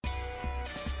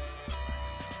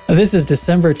This is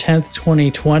December 10th,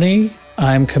 2020.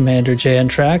 I'm Commander Jay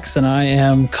Antrax, and I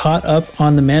am caught up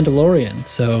on The Mandalorian,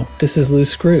 so this is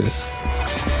Loose Screws.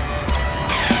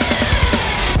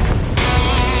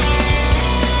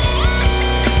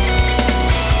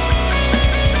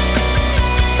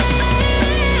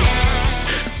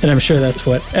 And I'm sure that's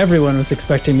what everyone was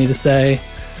expecting me to say,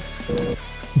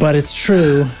 but it's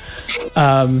true.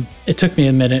 It took me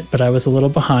a minute, but I was a little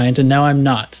behind, and now I'm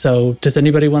not. So does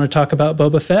anybody want to talk about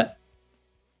Boba Fett?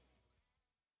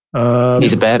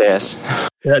 He's a badass.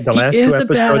 Yeah, the last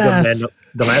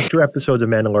two episodes of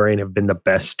Mandalorian have been the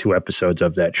best two episodes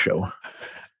of that show.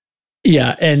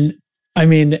 Yeah, and I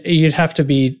mean, you'd have to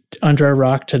be under a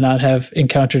rock to not have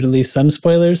encountered at least some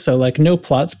spoilers. So, like, no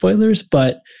plot spoilers,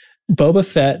 but Boba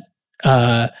Fett,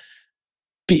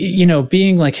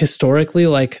 being like historically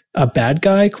like a bad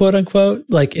guy, quote unquote,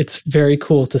 like it's very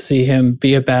cool to see him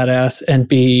be a badass and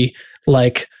be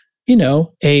like,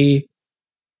 a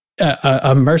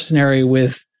mercenary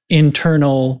with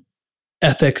internal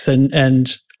ethics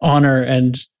and honor,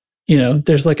 and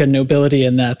there's like a nobility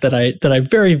in that I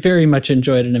very, very much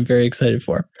enjoyed and I'm very excited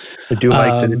for. I do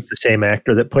like that it's the same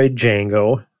actor that played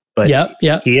Jango, but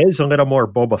he is a little more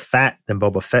Boba Fett than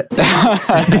Boba Fett.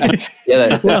 That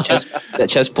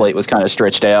chest plate was kind of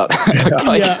stretched out.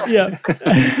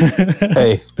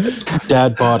 Hey,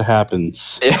 dad bod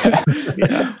happens.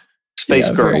 Space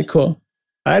girl. Very cool.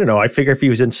 I don't know. I figure if he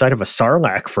was inside of a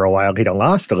Sarlacc for a while, he'd have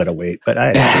lost a little weight. But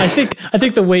I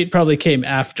think the weight probably came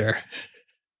after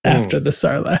the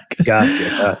Sarlacc.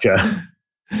 Gotcha.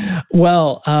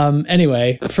 Well,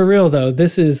 anyway, for real though,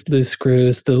 this is Loose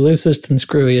Screws, the loosest and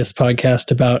screwiest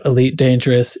podcast about Elite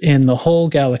Dangerous in the whole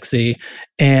galaxy.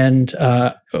 And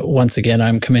once again,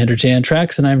 I'm Commander Jay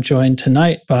Antrax, and I'm joined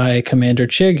tonight by Commander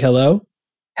Chig. Hello.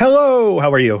 Hello.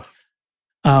 How are you?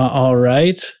 All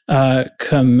right.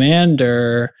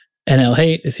 Commander NL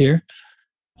Hate is here.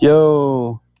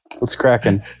 Yo, what's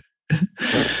cracking?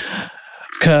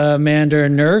 Commander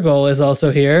Nurgle is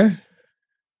also here.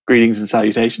 Greetings and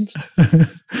salutations.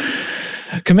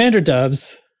 Commander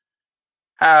Dubs.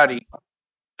 Howdy.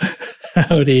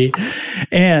 Howdy.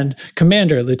 And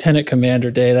Lieutenant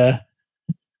Commander Data.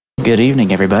 Good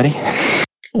evening, everybody.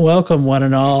 Welcome, one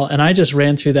and all. And I just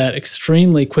ran through that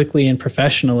extremely quickly and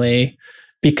professionally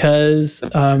because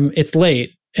it's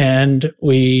late. And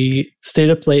we stayed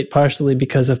up late partially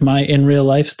because of my in real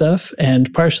life stuff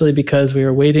and partially because we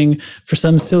were waiting for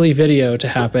some silly video to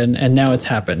happen, and now it's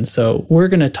happened. So we're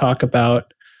going to talk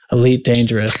about Elite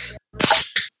Dangerous.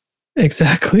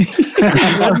 Exactly.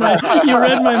 You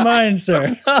read my mind,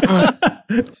 sir.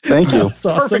 Thank you. That's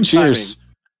awesome. Cheers.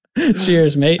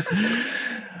 Cheers, mate.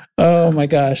 Oh my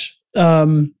gosh.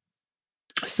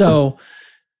 So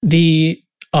the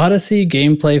Odyssey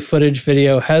gameplay footage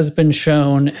video has been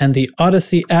shown, and the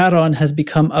Odyssey add-on has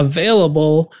become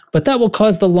available, but that will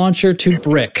cause the launcher to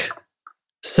brick.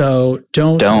 So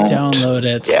don't download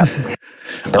it. Yeah.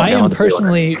 I am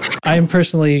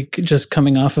personally just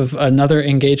coming off of another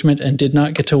engagement and did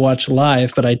not get to watch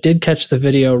live, but I did catch the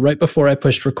video right before I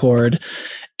pushed record.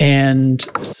 And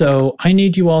so I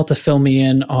need you all to fill me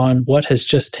in on what has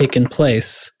just taken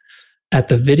place at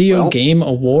the Video Game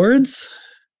Awards.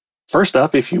 First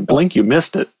off, if you blink, you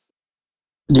missed it.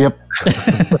 Yep.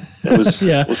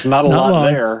 It was not a lot long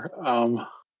there.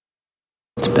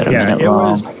 It's about a minute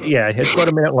long. It's about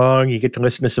a minute long. You get to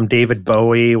listen to some David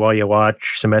Bowie while you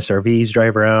watch some SRVs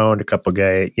drive around, a couple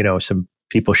guys, some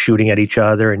people shooting at each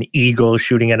other, an eagle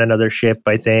shooting at another ship,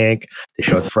 I think. They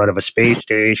show the front of a space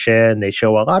station. They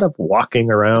show a lot of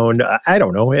walking around. I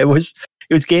don't know. It was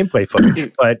gameplay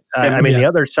footage, but the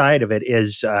other side of it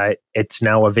is it's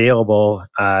now available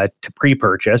to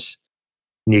pre-purchase.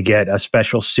 And you get a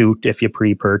special suit if you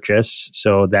pre-purchase,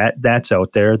 so that's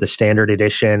out there. The standard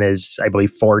edition is, I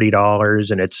believe, $40,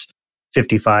 and it's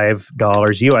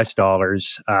 $55 US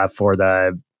dollars for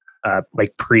the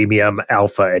premium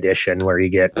alpha edition, where you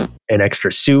get an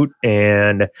extra suit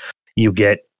and you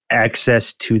get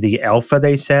access to the alpha.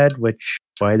 They said, which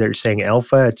why they're saying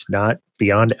alpha, it's not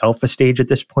beyond alpha stage at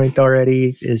this point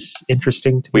already, is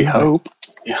interesting to we me. hope.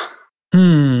 Yeah.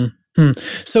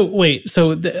 So wait,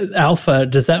 so the alpha,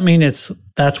 does that mean that's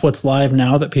what's live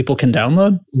now that people can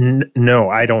download? No,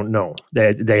 I don't know.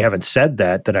 They haven't said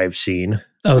that I've seen.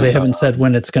 Oh, they haven't said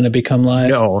when it's going to become live?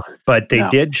 No, but they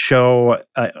did show,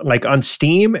 on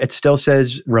Steam, it still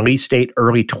says release date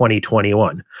early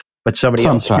 2021. But somebody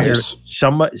else shared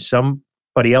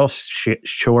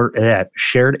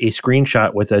a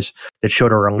screenshot with us that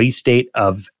showed a release date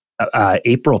of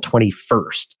April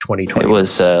 21st, 2020. It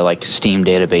was Steam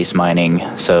database mining.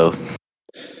 So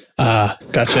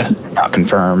Gotcha. Not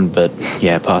confirmed, but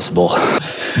yeah, possible.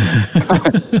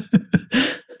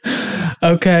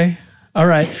 Okay. All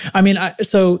right. I mean,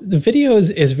 so the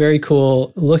videos is very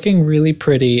cool, looking really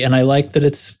pretty, and I like that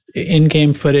it's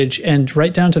in-game footage, and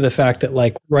right down to the fact that,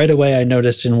 like, right away I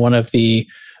noticed in one of the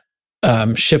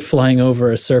ship flying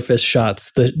over a surface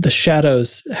shots, the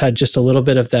shadows had just a little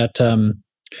bit of that.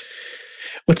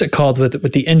 What's it called?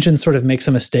 With the engine sort of makes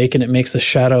a mistake and it makes a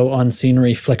shadow on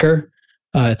scenery flicker.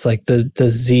 It's like the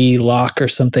Z lock or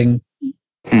something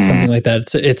like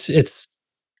that. It's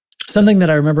something that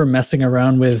I remember messing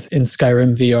around with in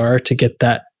Skyrim VR to get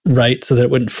that right so that it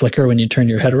wouldn't flicker when you turn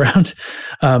your head around.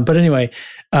 But anyway,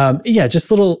 yeah, just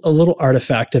a little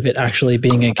artifact of it actually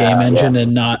being a game engine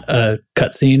and not a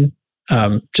cutscene.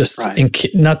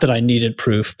 Not that I needed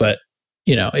proof, but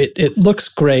you know, it looks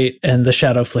great, and the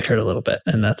shadow flickered a little bit,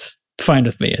 and that's fine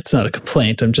with me. It's not a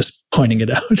complaint. I'm just pointing it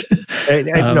out.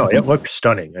 No, it looks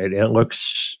stunning. It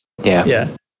looks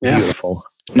beautiful.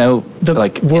 No,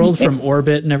 the world from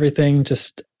orbit and everything.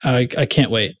 Just I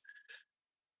can't wait.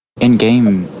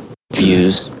 In-game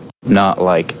views, not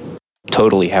like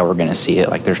totally how we're going to see it.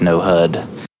 Like there's no HUD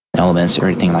elements or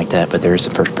anything like that, but there is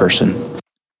some first-person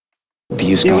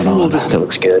views going on. That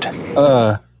looks good.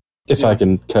 If I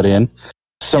can cut in,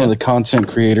 some of the content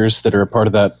creators that are a part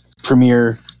of that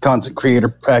Premiere content creator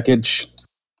package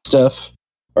stuff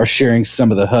are sharing some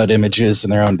of the HUD images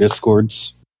in their own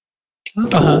Discords.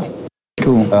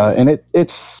 Cool. And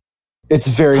it's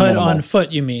very HUD minimal. on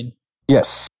foot, you mean?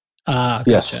 Yes. Gotcha.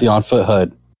 Yes, the on foot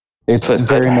HUD. It's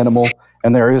very minimal,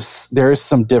 and there is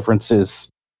some differences.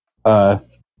 The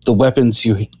weapons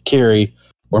you carry,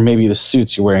 or maybe the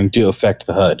suits you're wearing, do affect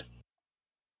the HUD.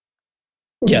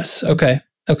 Yes. Okay.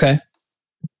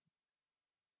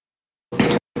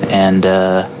 And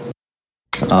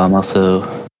I'm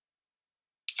also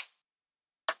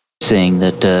seeing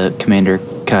that Commander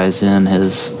Kaizen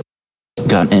has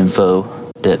gotten info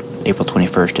that April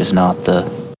 21st is not the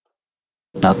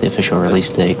official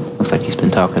release date. Looks like he's been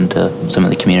talking to some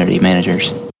of the community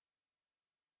managers.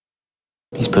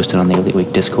 He's posted on the Elite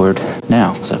Week Discord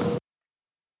now. So.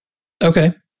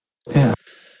 Okay. Yeah.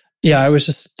 Yeah, I was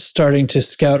just starting to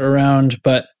scout around,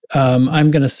 but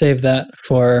I'm going to save that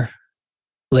for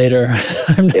later.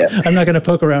 I'm not going to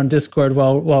poke around Discord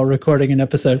while recording an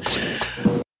episode.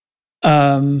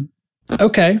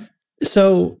 Okay,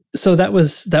 so that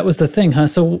was the thing, huh?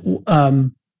 So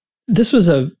this was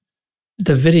the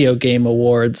Video Game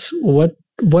Awards.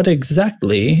 What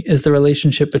exactly is the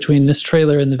relationship between this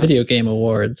trailer and the Video Game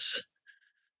Awards,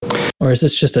 or is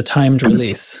this just a timed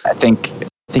release? I think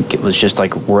it was just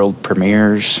like world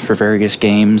premieres for various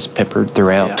games peppered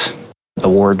throughout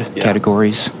award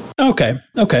categories. Okay.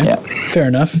 Yeah. Fair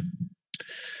enough.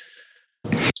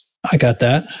 I got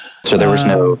that. So there was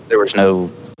no,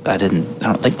 I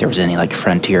don't think there was any like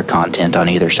Frontier content on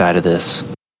either side of this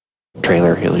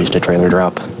trailer. It was just a trailer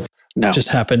drop. No. Just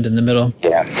happened in the middle.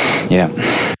 Yeah.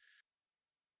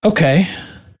 Okay.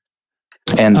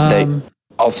 And they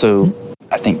also,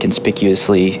 I think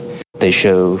conspicuously, they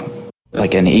show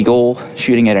like an eagle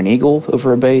shooting at an eagle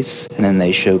over a base, and then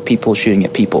they show people shooting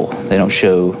at people. They don't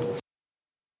show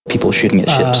people shooting at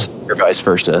ships or vice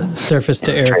versa. Surface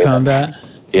to air combat.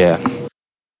 Yeah,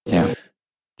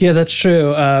 that's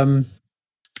true. I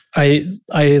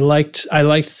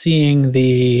liked seeing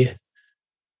the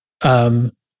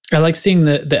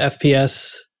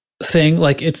FPS thing.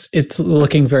 Like it's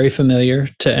looking very familiar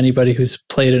to anybody who's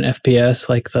played an FPS,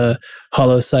 like the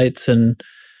hollow sights and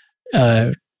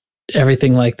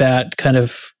everything like that, kind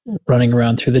of running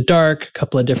around through the dark, a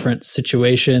couple of different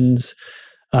situations,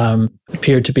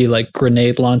 appeared to be like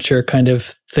grenade launcher kind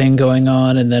of thing going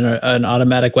on, and then an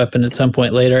automatic weapon at some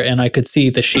point later, and I could see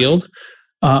the shield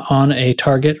on a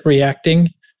target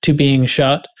reacting to being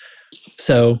shot.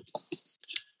 So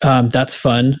that's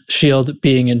fun. Shield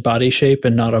being in body shape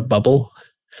and not a bubble.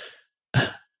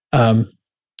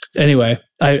 Anyway,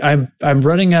 I'm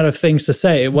running out of things to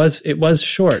say. It was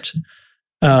short.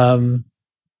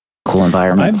 Cool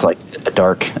environment. It's like a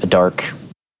dark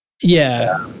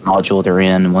module they're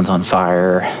in. One's on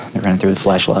fire. They're running through with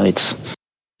flashlights.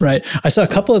 Right. I saw a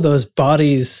couple of those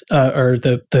bodies or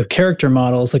the character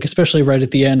models, like especially right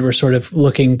at the end, were sort of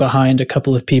looking behind a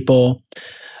couple of people.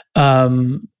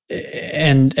 And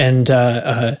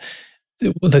the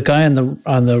guy on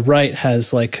the right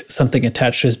has like something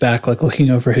attached to his back, like looking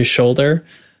over his shoulder.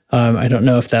 I don't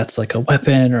know if that's like a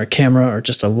weapon or a camera or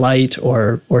just a light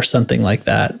or something like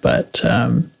that. But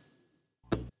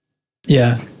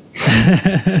yeah,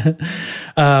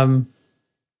 I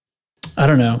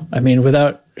don't know. I mean,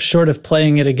 short of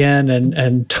playing it again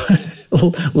and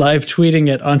live tweeting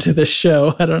it onto the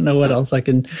show. I don't know what else I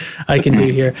can do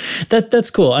here.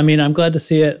 That's cool. I mean, I'm glad to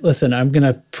see it. Listen, I'm going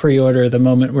to pre-order the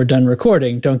moment we're done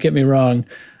recording. Don't get me wrong.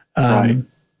 Right.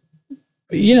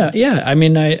 Yeah. I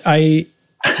mean,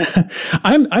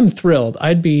 I'm thrilled.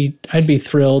 I'd be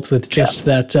thrilled with just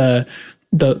that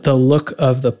the look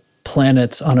of the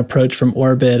planets on approach from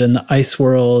orbit and the ice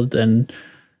world, and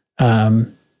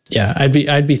I'd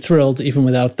be thrilled even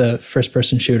without the first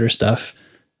person shooter stuff.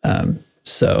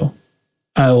 So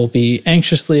I will be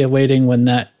anxiously awaiting when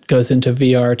that goes into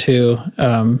VR too,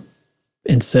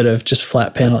 instead of just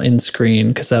flat panel in screen,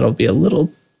 because that'll be a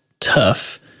little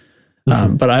tough.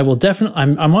 But I will definitely.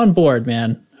 I'm on board,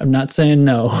 man. I'm not saying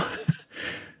no,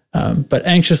 but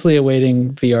anxiously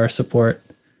awaiting VR support.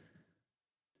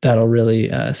 That'll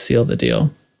really seal the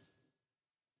deal.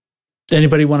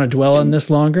 Anybody want to dwell on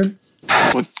this longer?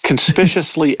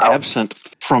 Conspicuously absent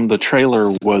from the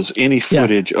trailer was any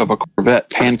footage of a Corvette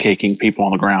pancaking people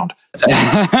on the ground.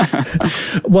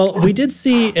 Well, we did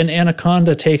see an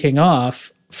Anaconda taking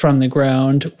off from the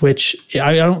ground, which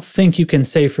I don't think you can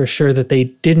say for sure that they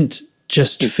didn't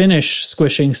just finish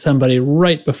squishing somebody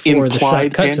right before the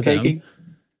shot cut to them.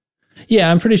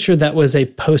 Yeah, I'm pretty sure that was a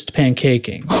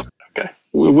post-pancaking. Okay,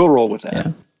 we'll roll with that.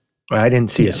 Yeah. I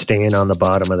didn't see a stain on the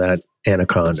bottom of that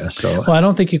Anaconda. So, well, I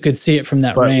don't think you could see it from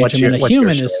that range. I mean, a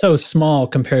human is so small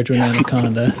compared to an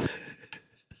Anaconda.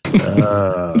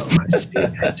 Oh, I see.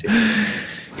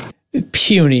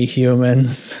 Puny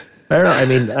humans. I don't know. I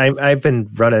mean, I've been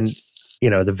running,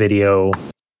 the video,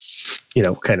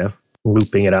 kind of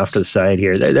looping it off to the side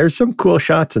here. There's some cool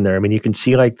shots in there. I mean, you can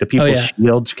see like the people's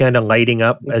shields kind of lighting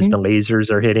up as the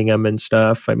lasers are hitting them and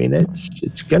stuff. I mean,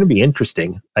 it's going to be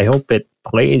interesting. I hope it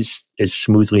plays as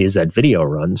smoothly as that video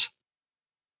runs.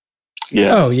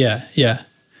 Yeah. Oh yeah.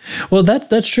 Well,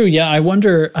 that's true. Yeah, I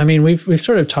wonder. I mean, we've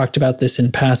sort of talked about this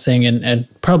in passing, and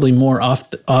probably more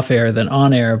off air than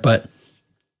on air. But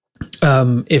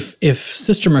if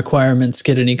system requirements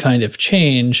get any kind of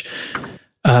change.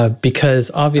 Because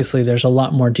obviously there's a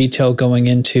lot more detail going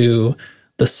into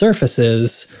the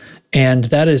surfaces, and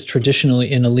that is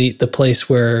traditionally in Elite the place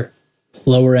where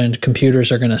lower end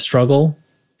computers are going to struggle.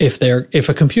 If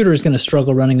a computer is going to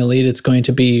struggle running Elite, it's going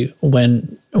to be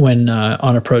when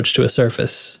on approach to a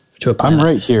surface, to a planet. I'm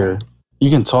right here. You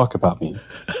can talk about me.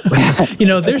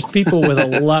 There's people with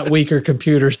a lot weaker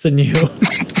computers than you.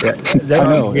 I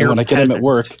know. And when I get them at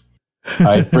work,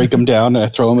 I break them down and I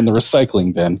throw them in the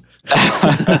recycling bin.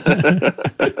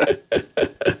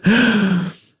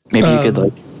 Maybe you could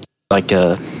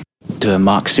do a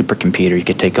mock supercomputer. You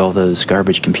could take all those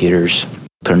garbage computers,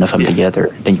 put enough of them together,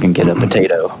 then you can get a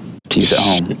potato to use at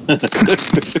home.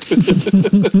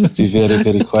 Be very,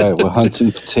 very quiet. We're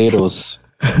hunting potatoes.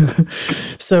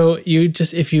 So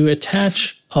if you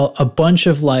attach a bunch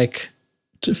of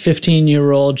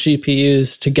 15-year-old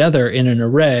GPUs together in an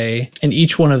array, and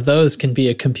each one of those can be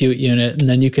a compute unit, and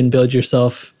then you can build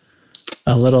yourself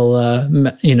a little,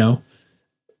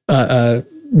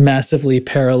 massively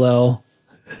parallel.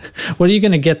 What are you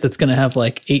going to get that's going to have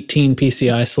 18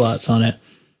 PCI slots on it?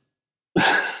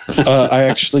 I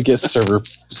actually get server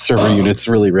units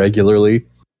really regularly.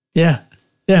 Yeah.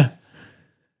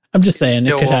 I'm just saying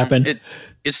it could happen.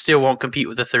 It still won't compete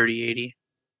with the 3080.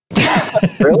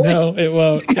 Really? No, it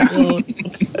won't.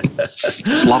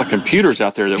 There's a lot of computers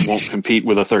out there that won't compete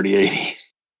with a 3080.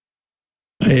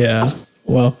 Yeah.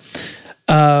 Well,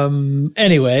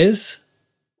 anyways,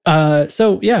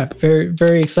 so yeah, very,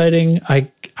 very exciting. I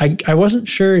wasn't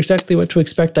sure exactly what to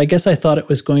expect. I guess I thought it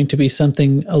was going to be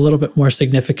something a little bit more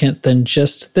significant than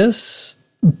just this.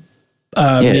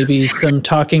 Maybe some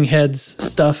talking heads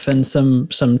stuff and some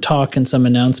talk and some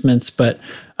announcements, but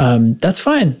that's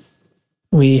fine.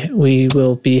 We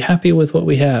will be happy with what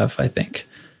we have, I think.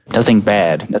 Nothing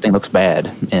bad. Nothing looks bad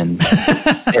in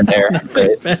there.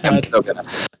 I'm still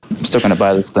gonna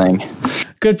buy this thing.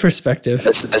 Good perspective.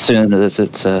 As soon as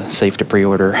it's safe to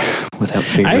pre-order without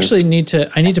fear. I actually need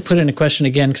to put in a question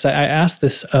again, because I asked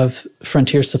this of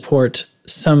Frontier support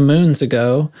some moons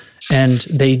ago, and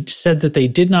they said that they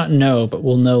did not know, but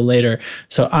will know later.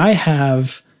 So I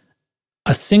have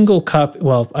a single copy.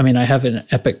 Well, I mean, I have an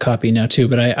Epic copy now too,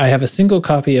 but I have a single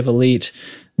copy of Elite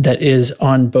that is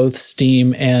on both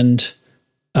Steam and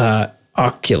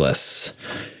Oculus.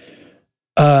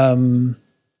 And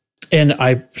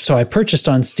I purchased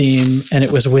on Steam, and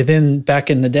it was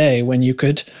back in the day when you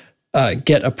could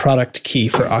get a product key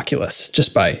for Oculus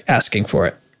just by asking for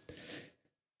it,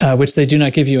 which they do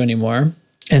not give you anymore.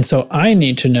 And so I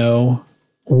need to know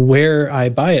where I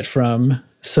buy it from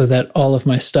so that all of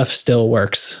my stuff still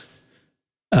works.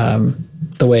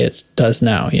 the way it does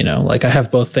now. You know, like I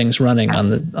have both things running on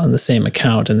the same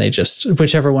account, and they just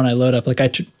whichever one I load up. Like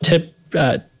I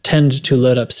tend to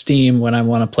load up Steam when I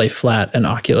want to play flat, and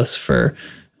Oculus for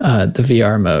the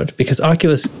VR mode, because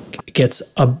Oculus gets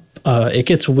it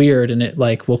gets weird, and it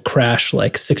like will crash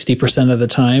like 60% of the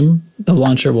time. The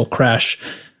launcher will crash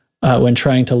when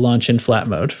trying to launch in flat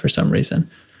mode for some reason.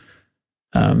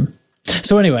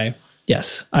 So anyway,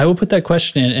 yes, I will put that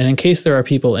question in, and in case there are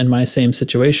people in my same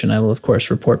situation, I will of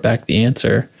course report back the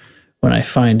answer when I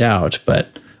find out.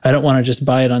 But I don't want to just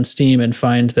buy it on Steam and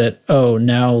find that, oh,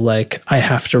 now like I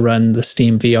have to run the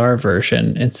Steam VR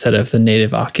version instead of the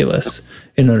native Oculus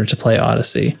in order to play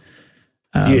Odyssey.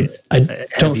 I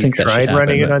don't think that should happen. Have you tried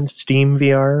running it on Steam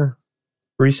VR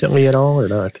recently at all, or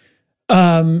not?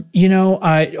 You know,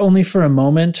 I only for a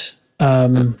moment.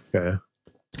 Okay.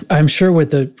 I'm sure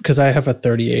because I have a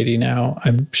 3080 now,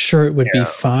 I'm sure it would be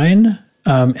fine.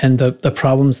 And the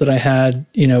problems that I had,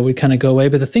 you know, would kind of go away.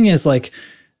 But the thing is, like,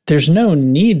 there's no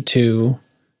need to,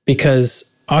 because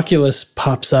Oculus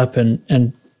pops up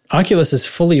and Oculus is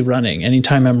fully running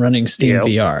anytime I'm running Steam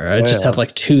VR. I just have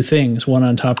like two things, one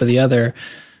on top of the other.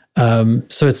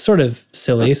 So it's sort of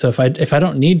silly. So if I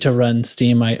don't need to run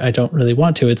Steam, I don't really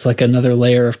want to. It's like another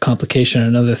layer of complication,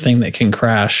 another thing that can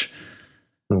crash.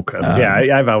 Okay.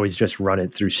 I've always just run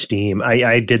it through Steam.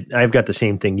 I've got the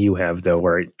same thing you have though,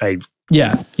 where you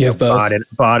have both.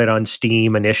 Bought it on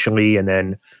Steam initially, and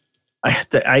then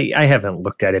I haven't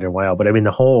looked at it in a while. But I mean,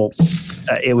 the whole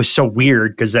it was so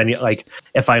weird, because then like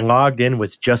if I logged in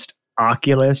with just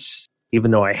Oculus,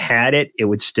 even though I had it, it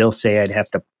would still say I'd have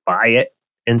to buy it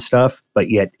and stuff. But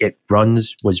yet it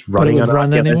was running on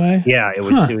Oculus. Anyway? Yeah, it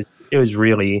was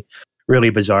really, really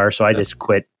bizarre. So I just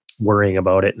quit worrying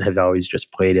about it and have always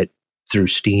just played it through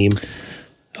Steam.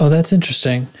 Oh, that's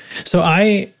interesting. So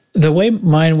the way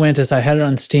mine went is I had it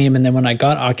on Steam, and then when I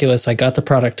got Oculus, I got the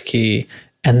product key,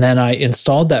 and then I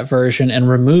installed that version and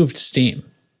removed Steam.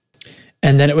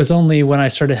 And then it was only when I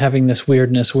started having this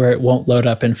weirdness where it won't load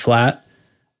up in flat,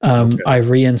 I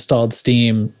reinstalled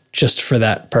Steam just for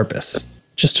that purpose,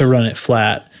 just to run it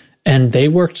flat. And they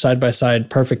worked side by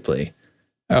side perfectly.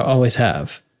 I always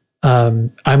have.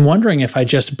 I'm wondering if I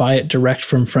just buy it direct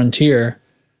from Frontier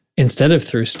instead of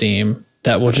through Steam,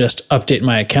 that will just update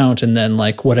my account, and then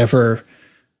like whatever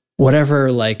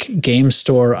like game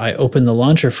store I open the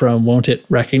launcher from, won't it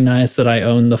recognize that I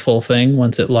own the full thing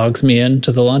once it logs me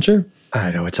into the launcher?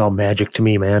 I know, it's all magic to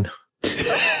me, man.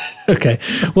 Okay,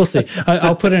 we'll see.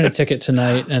 I'll put in a ticket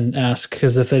tonight and ask,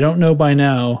 because if they don't know by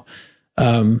now,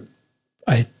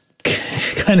 I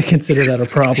kind of consider that a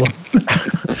problem.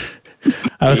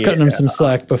 I was cutting them some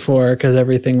slack before because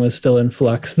everything was still in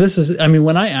flux.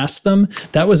 When I asked them,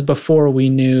 that was before we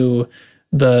knew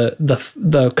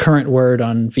the current word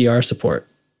on VR support.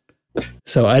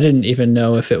 So I didn't even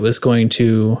know if it was going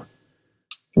to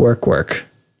work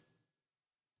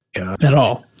at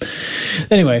all.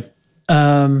 Anyway,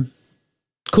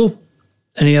 cool.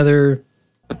 Any other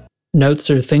notes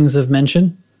or things of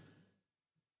mention?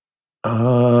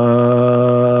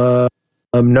 No.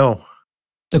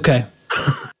 Okay.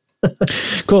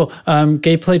 Cool.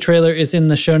 Gameplay trailer is in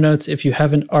the show notes. If you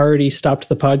haven't already stopped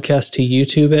the podcast to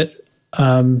YouTube it,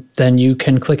 then you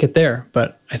can click it there.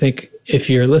 But I think if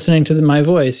you're listening to my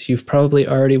voice, you've probably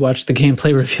already watched the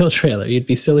gameplay reveal trailer. You'd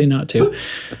be silly not to.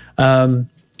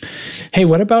 Hey,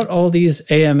 what about all these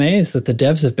AMAs that the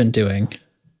devs have been doing?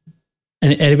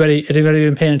 Anybody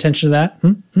been paying attention to that?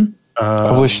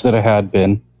 I wish that I had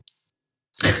been.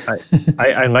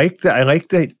 I like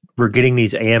that we're getting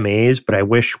these AMAs, but I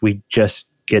wish we'd just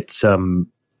get some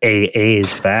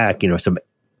AAs back, some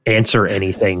answer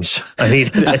anythings. I mean,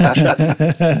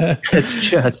 it's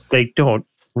just they don't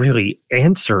really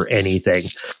answer anything.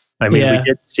 I mean, we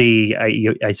did see,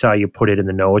 I saw you put it in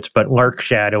the notes, but Lark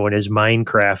Shadow and his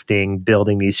Minecrafting,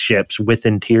 building these ships with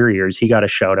interiors, he got a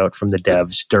shout out from the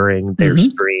devs during their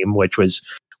stream, which was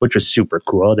super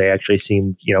cool. They actually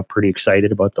seemed, pretty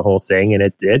excited about the whole thing,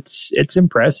 and it's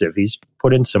impressive. He's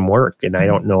put in some work, and I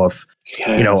don't know if,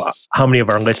 how many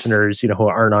of our listeners, who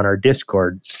aren't on our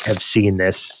Discord have seen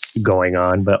this going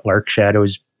on, but Lark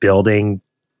Shadow's building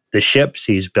the ships.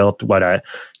 He's built a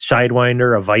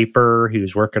Sidewinder, a Viper. He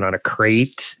was working on a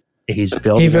Crate. He's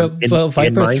building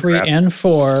Viper 3 and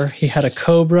 4. He had a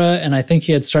Cobra, and I think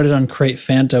he had started on Crate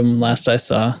Phantom last I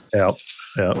saw. Yeah,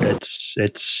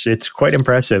 it's quite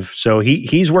impressive. So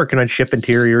he's working on ship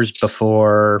interiors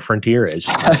before Frontier is.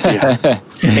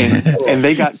 and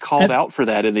they got called out for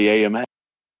that in the AMA.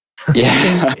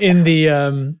 Yeah, in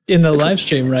the live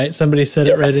stream, right? Somebody said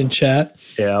it right in chat.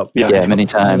 Yeah, many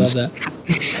times. I love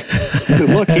that.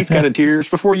 Look, he's got interiors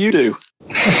before you do.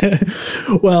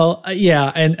 Well,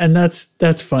 yeah, and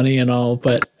that's funny and all,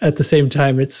 but at the same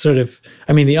time, it's sort of,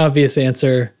 I mean, the obvious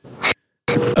answer,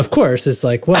 of course, is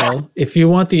like, well, if you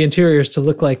want the interiors to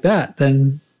look like that,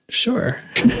 then sure.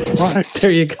 Right.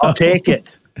 There you go. I'll take it.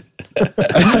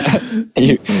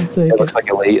 It looks like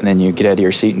Elite, and then you get out of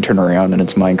your seat and turn around, and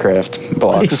it's Minecraft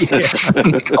blocks.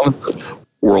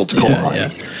 Worlds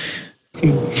collide.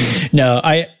 Yeah. No,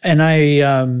 I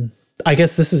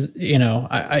guess this is,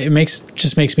 it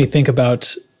makes me think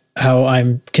about how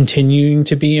I'm continuing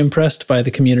to be impressed by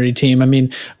the community team. I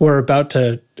mean, we're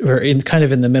kind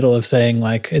of in the middle of saying,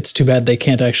 like, it's too bad they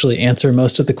can't actually answer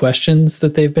most of the questions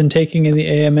that they've been taking in the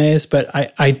AMAs, but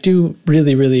I do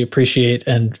really, really appreciate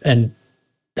and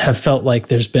have felt like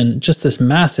there's been just this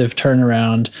massive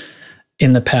turnaround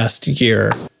in the past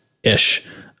year-ish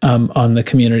on the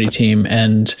community team,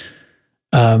 and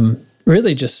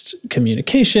really just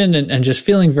communication and just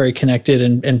feeling very connected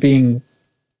and being,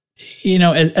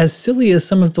 as silly as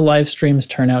some of the live streams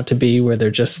turn out to be, where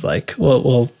they're just like,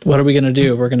 well, what are we going to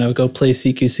do? We're going to go play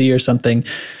CQC or something.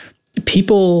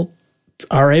 People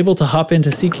are able to hop into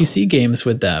CQC games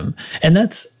with them. And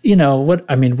that's,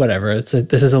 whatever.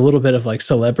 This is a little bit of like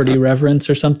celebrity reverence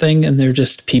or something, and they're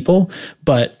just people,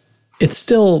 but it's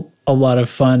still a lot of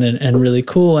fun and really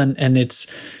cool. And it's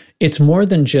more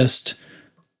than just,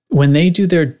 when they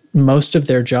do most of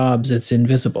their jobs, it's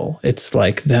invisible. It's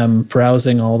like them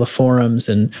browsing all the forums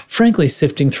and frankly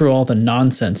sifting through all the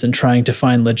nonsense and trying to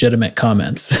find legitimate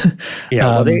comments.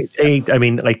 Yeah, well,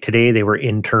 like today they were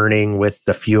interning with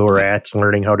the Fuel Rats,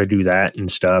 learning how to do that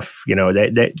and stuff.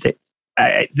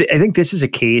 I think this is a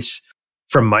case,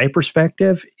 from my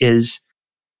perspective, is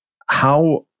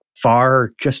how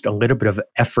far just a little bit of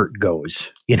effort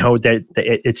goes. That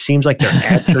it seems like they're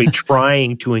actually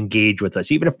trying to engage with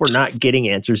us, even if we're not getting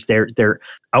answers. They're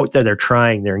out there, they're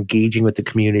trying, they're engaging with the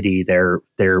community, they're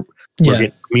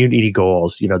getting community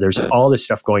goals. There's all this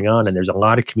stuff going on, and there's a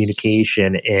lot of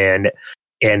communication, and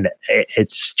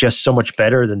it's just so much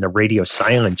better than the radio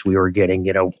silence we were getting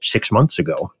 6 months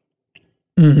ago.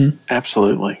 Mm-hmm.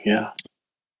 Absolutely, yeah,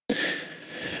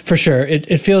 for sure.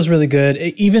 It feels really good.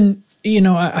 I even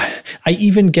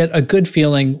get a good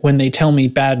feeling when they tell me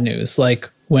bad news, like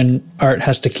when Art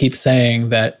has to keep saying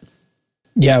that,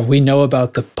 yeah, we know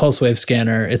about the pulse wave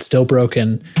scanner, it's still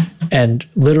broken, and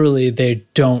literally they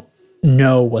don't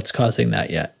know what's causing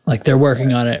that yet. Like, they're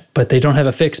working on it, but they don't have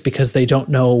a fix because they don't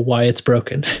know why it's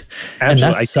broken. And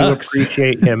that sucks. I do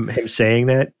appreciate him saying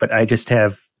that, but I just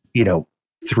have 3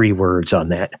 words on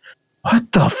that.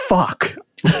 What the fuck?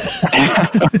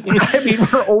 I mean,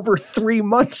 we're over 3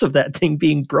 months of that thing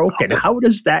being broken. How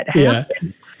does that happen? Yeah.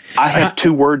 I have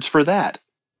 2 words for that.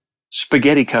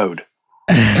 Spaghetti code.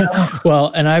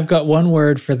 Well, and I've got 1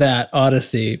 word for that,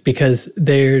 Odyssey, because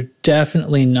they're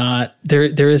definitely not,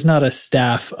 there is not a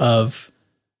staff of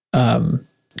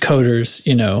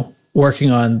coders, working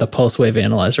on the pulse wave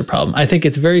analyzer problem. I think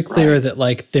it's very clear that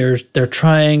like they're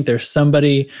trying, there's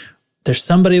somebody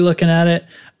looking at it.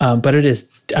 But it is,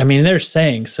 they're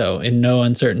saying so in no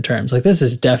uncertain terms. Like, this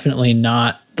is definitely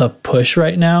not the push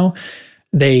right now.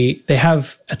 They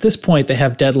have, at this point, they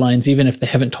have deadlines, even if they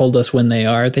haven't told us when they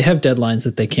are. They have deadlines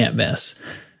that they can't miss.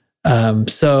 I'm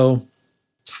fine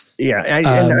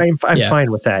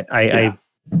with that.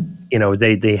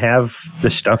 They have the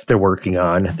stuff they're working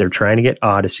on. They're trying to get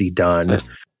Odyssey done.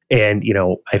 And,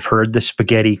 I've heard the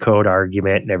spaghetti code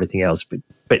argument and everything else,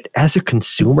 but as a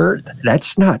consumer,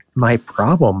 that's not my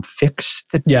problem. Fix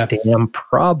the damn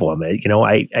problem.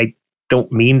 I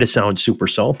don't mean to sound super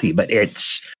salty, but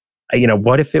it's,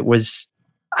 what if it was,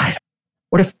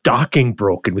 what if docking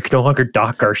broke and we can no longer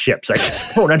dock our ships? I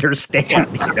just don't understand,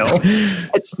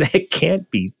 it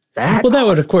can't be that. Well, that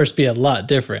would, of course, be a lot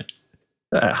different.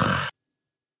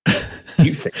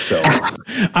 You think so?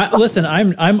 Listen, I'm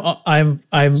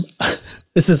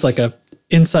this is like a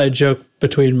inside joke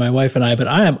between my wife and I, but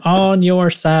I am on your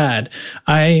side.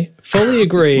 I fully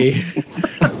agree.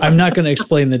 I'm not going to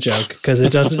explain the joke because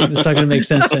it's not going to make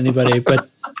sense to anybody, but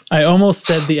I almost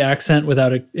said the accent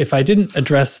without if I didn't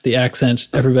address the accent,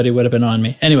 everybody would have been on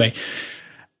me. Anyway,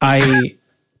 I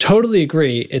totally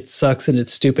agree. It sucks and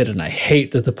it's stupid, and I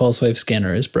hate that the pulse wave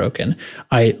scanner is broken.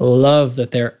 I love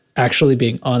that they're actually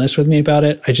being honest with me about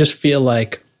it. I just feel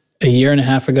like a year and a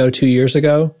half ago, 2 years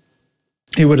ago,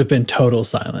 it would have been total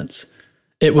silence.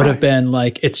 It would have been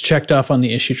like, it's checked off on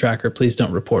the issue tracker. Please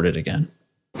don't report it again.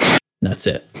 And that's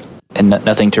it. And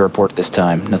nothing to report this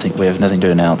time. We have nothing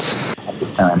to announce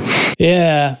this time.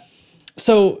 Yeah.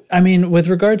 So, with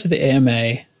regard to the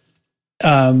AMA,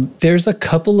 there's a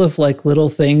couple of like little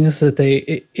things that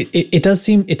it does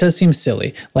seem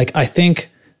silly. Like, I think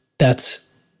that's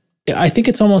I think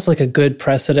it's almost like a good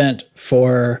precedent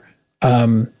for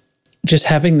just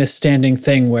having this standing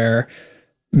thing where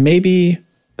maybe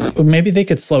they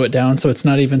could slow it down so it's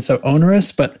not even so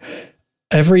onerous, but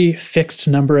every fixed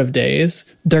number of days,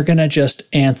 they're going to just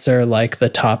answer like the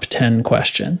top 10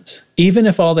 questions. Even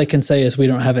if all they can say is we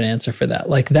don't have an answer for that.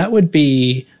 Like that would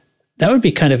be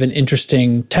kind of an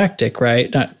interesting tactic,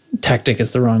 right? Not tactic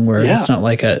is the wrong word. Yeah. It's not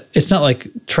like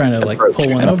trying to like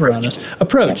pull one over on us.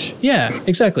 Approach. Yeah,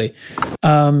 exactly.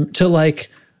 To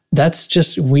like, that's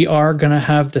just, we are going to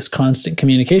have this constant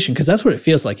communication, because that's what it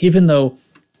feels like. Even though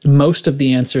most of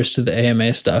the answers to the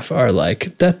AMA stuff are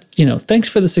like that, thanks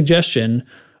for the suggestion,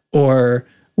 or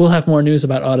we'll have more news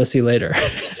about Odyssey later.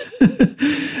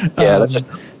 Yeah, that's just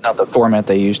not the format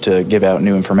they use to give out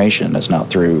new information. It's not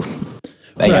through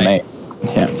AMA. Right.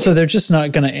 Yeah. So they're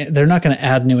not going to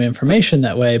add new information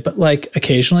that way, but like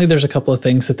occasionally there's a couple of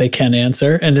things that they can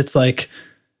answer, and it's like,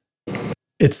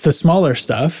 it's the smaller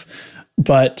stuff,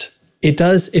 but it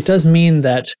does mean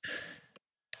that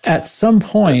at some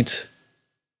point,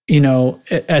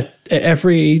 at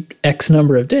every X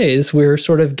number of days, we're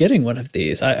sort of getting one of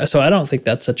these. So I don't think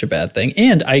that's such a bad thing.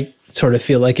 And I sort of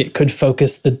feel like it could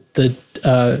focus the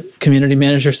community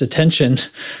manager's attention.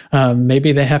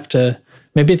 Maybe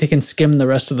they can skim the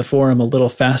rest of the forum a little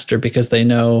faster because they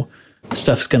know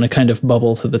stuff's going to kind of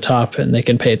bubble to the top and they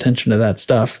can pay attention to that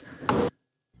stuff.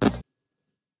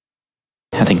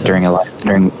 I think during a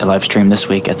live stream this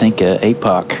week, I think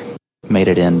APOC made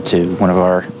it into one of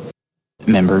our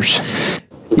members.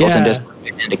 Yeah.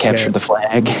 To capture the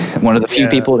flag. One of the few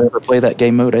people to ever play that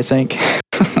game mode, I think.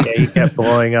 Yeah, he kept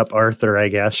blowing up Arthur, I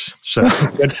guess. So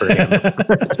good for him.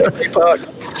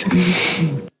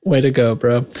 Way to go,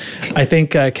 bro. I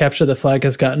think Capture the Flag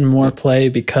has gotten more play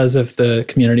because of the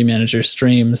community manager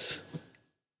streams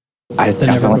than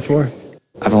ever before.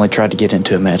 I've only tried to get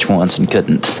into a match once and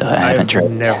couldn't, so I haven't tried.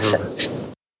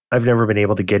 I've never been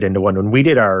able to get into one. When we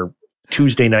did our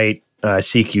Tuesday night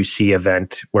CQC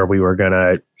event where we were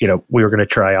gonna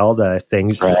try all the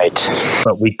things, right?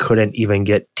 But we couldn't even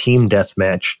get team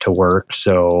deathmatch to work,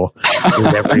 so we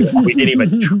didn't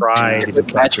even try to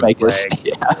matchmakers.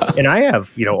 Yeah. And I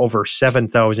have over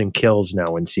 7,000 kills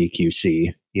now in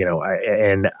CQC.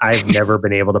 And I've never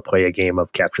been able to play a game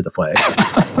of Capture the Flag,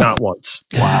 not once.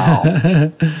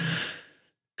 Wow,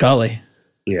 golly.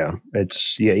 Yeah,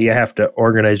 you have to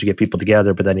organize to get people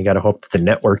together, but then you got to hope that the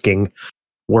networking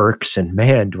works. And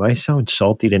man, do I sound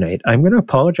salty tonight? I'm going to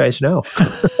apologize now.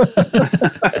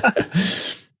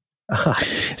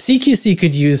 CQC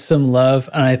could use some love,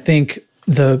 and I think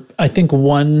it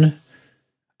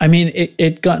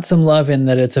got some love in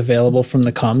that it's available from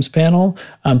the comms panel,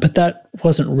 but that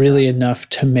wasn't really enough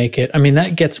to make it. I mean,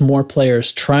 that gets more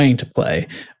players trying to play,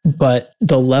 but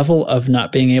the level of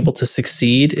not being able to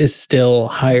succeed is still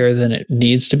higher than it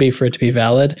needs to be for it to be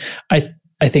valid. I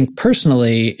think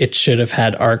personally it should have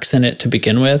had arcs in it to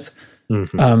begin with.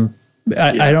 Mm-hmm.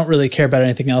 I don't really care about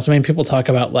anything else. I mean, people talk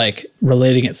about like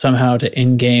relating it somehow to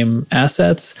in-game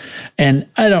assets, and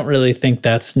I don't really think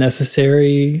that's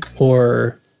necessary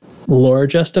or lore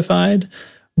justified,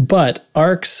 but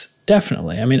arcs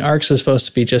definitely. I mean, arcs was supposed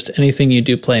to be just anything you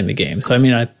do play in the game. So I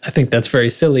mean, I think that's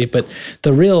very silly, but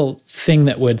the real thing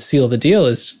that would seal the deal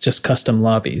is just custom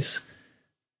lobbies.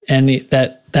 And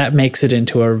that makes it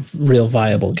into a real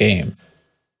viable game,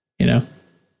 Yeah.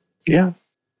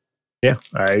 Yeah,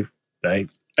 I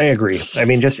agree. I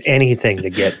mean, just anything to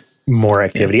get more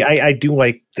activity. Yeah. I do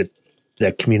like that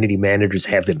the community managers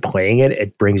have been playing it.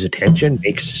 It brings attention,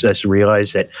 makes us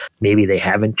realize that maybe they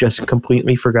haven't just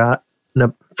completely forgotten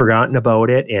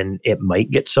about it, and it might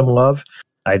get some love.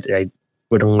 I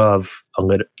would love a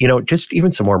little, just even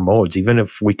some more modes. Even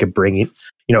if we could bring in,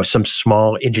 some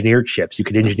small engineered ships. You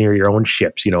could engineer your own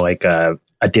ships. Like a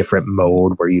different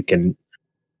mode where you can,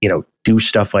 do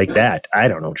stuff like that. I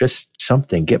don't know, just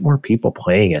something. Get more people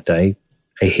playing it. I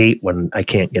hate when I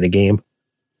can't get a game.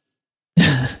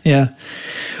 Yeah.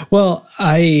 Well,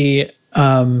 I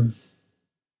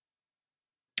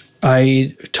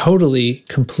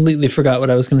completely forgot what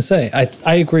I was going to say.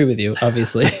 I agree with you,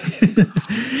 obviously.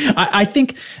 I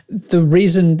think the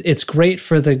reason it's great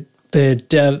for the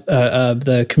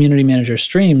community manager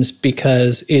streams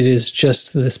because it is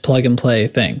just this plug and play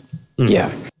thing.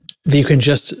 Yeah. You can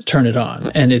just turn it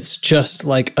on and it's just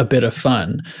like a bit of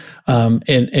fun. And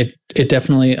it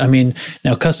definitely, I mean,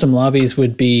 now custom lobbies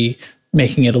would be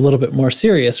making it a little bit more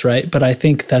serious, right? But I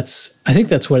think that's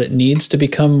what it needs to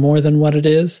become more than what it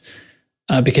is,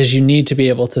 because you need to be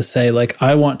able to say like,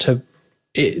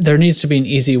 there needs to be an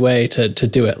easy way to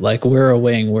do it. Like we're a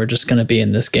wing, we're just going to be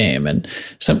in this game. And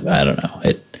I don't know,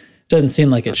 it doesn't seem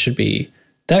like it should be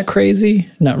that crazy.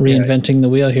 Not reinventing the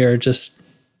wheel here. Just,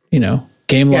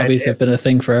 game lobbies have been a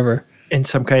thing forever. In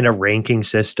some kind of ranking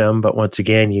system, but once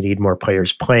again, you need more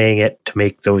players playing it to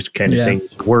make those kind of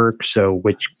things work. So,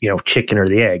 which chicken or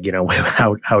the egg?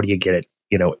 How do you get it?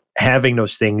 Having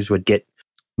those things would get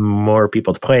more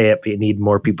people to play it, but you need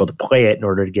more people to play it in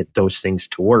order to get those things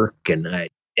to work. And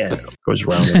it goes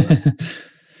around.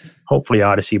 Hopefully,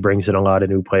 Odyssey brings in a lot of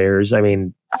new players. I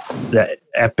mean, the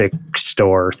Epic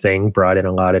Store thing brought in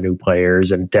a lot of new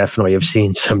players, and definitely have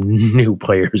seen some new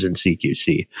players in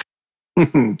CQC.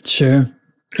 Sure.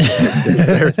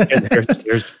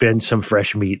 There's been some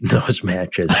fresh meat in those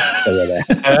matches.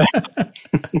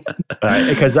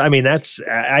 Because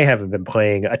I haven't been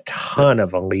playing a ton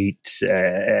of Elite.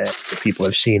 People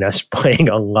have seen us playing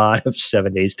a lot of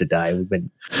 7 Days to Die. We've been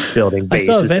building bases.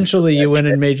 I saw eventually you went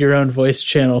and made your own voice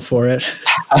channel for it.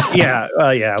 Yeah.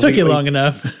 Took you long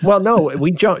enough. Well, no,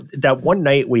 we jumped. That one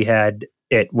night we had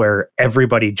it where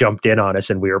everybody jumped in on us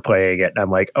and we were playing it. And I'm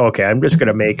like, okay, I'm just going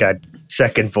to make a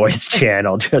second voice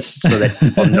channel just so that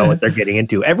people know what they're getting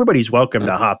into. Everybody's welcome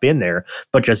to hop in there,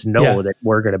 but just know that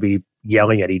we're going to be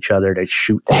yelling at each other to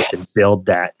shoot this and build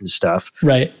that and stuff.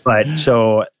 Right. But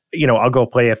so, I'll go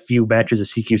play a few matches of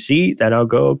CQC, then I'll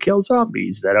go kill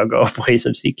zombies, then I'll go play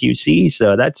some CQC.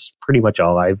 So that's pretty much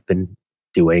all I've been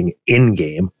doing in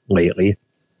game lately.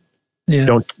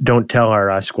 Yeah. Don't tell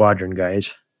our squadron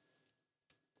guys.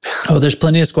 Oh, there's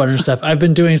plenty of squadron stuff. I've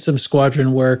been doing some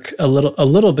squadron work a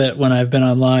little bit when I've been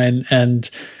online, and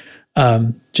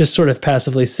just sort of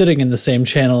passively sitting in the same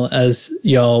channel as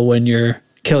y'all when you're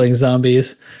killing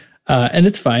zombies. And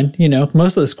it's fine.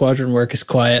 Most of the squadron work is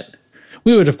quiet.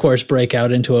 We would, of course, break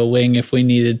out into a wing if we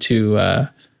needed to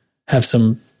have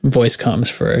some voice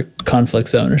comms for a conflict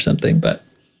zone or something. But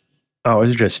I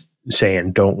was just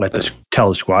saying, don't tell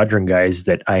the squadron guys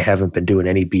that I haven't been doing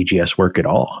any BGS work at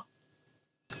all.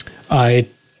 I'm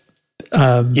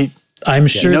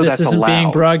sure this isn't being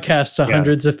broadcast to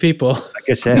hundreds of people. Like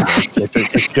I said,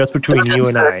 it's just between you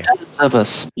and I. Of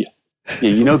us. Yeah,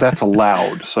 that's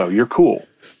allowed, so you're cool.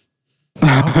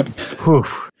 Whew.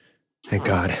 Thank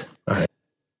God. All right.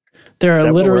 There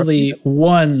are literally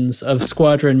ones of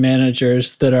squadron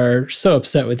managers that are so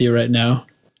upset with you right now.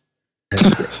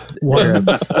 Playing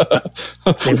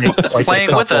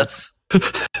with us.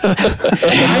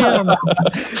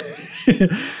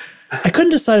 I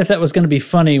couldn't decide if that was going to be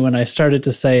funny when I started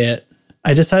to say it.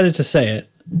 I decided to say it.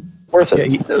 Worth it. Yeah,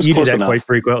 you do that quite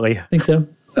frequently. I think so.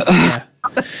 Yeah.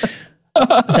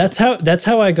 That's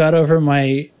how I got over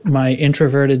my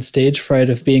introverted stage fright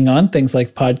of being on things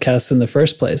like podcasts in the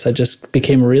first place. I just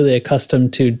became really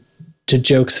accustomed to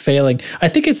jokes failing. I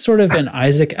think it's sort of an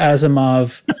Isaac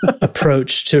Asimov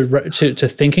approach to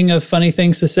thinking of funny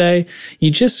things to say.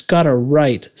 You just got to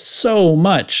write so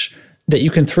much that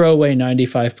you can throw away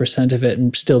 95% of it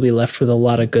and still be left with a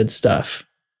lot of good stuff.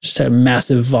 Just a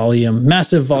massive volume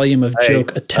of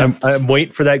joke attempts. I'm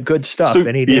waiting for that good stuff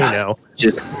any day now.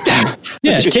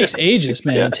 It takes ages,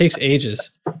 man. It takes ages.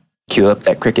 Cue up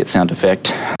that cricket sound effect.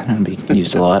 That'll be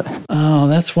used a lot. Oh,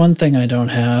 that's one thing I don't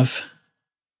have.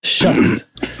 Shucks.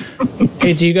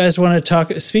 Hey, do you guys want to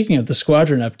talk? Speaking of the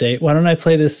squadron update, why don't I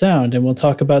play this sound and we'll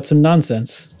talk about some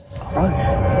nonsense? All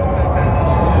right.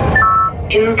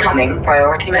 Incoming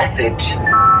priority message.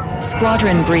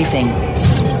 Squadron briefing.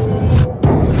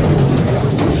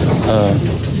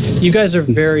 You guys are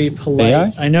very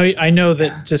polite. AI? I know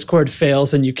that Discord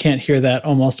fails and you can't hear that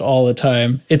almost all the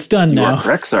time. It's done now. You are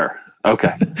correct, sir.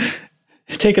 Okay.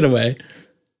 Take it away.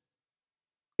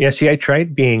 Yeah, see, I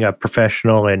tried being a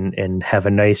professional and have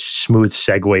a nice, smooth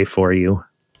segue for you,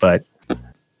 but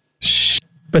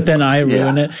then I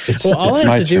ruin it. All I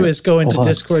have to do is go into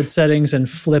Discord settings and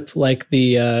flip like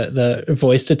the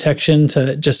voice detection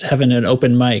to just having an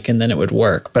open mic, and then it would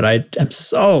work. But I am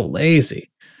so lazy.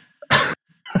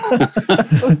 At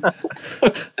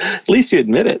least you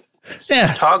admit it.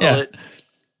 Yeah, Toggle it.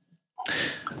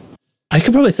 I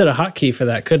could probably set a hotkey for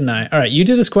that, couldn't I? All right, you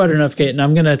do the squadron update, and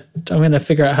I'm gonna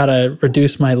figure out how to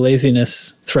reduce my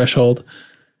laziness threshold.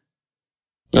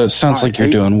 It sounds like you're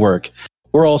doing work.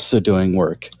 We're also doing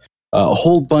work, a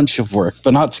whole bunch of work,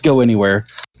 but not to go anywhere,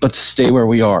 but to stay where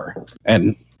we are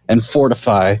and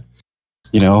fortify,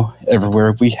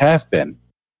 everywhere we have been.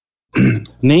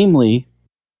 Namely,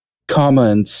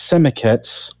 and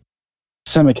semicomets.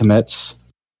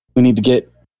 We need to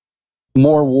get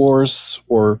more wars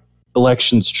or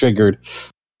elections triggered.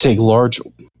 Take a large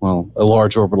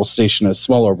orbital station, a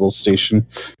small orbital station.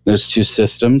 There's two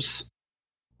systems.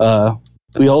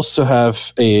 We also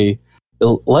have a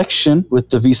election with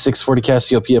the V640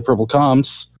 Cassiopeia Purple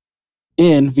Comms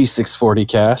in V640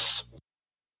 Cass.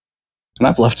 And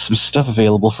I've left some stuff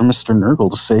available for Mr. Nurgle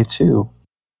to say too.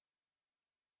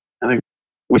 I think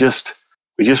we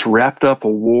just wrapped up a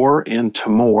war in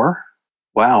Timor.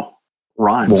 Wow,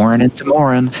 rhymes. Warren and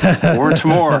Timoran. War in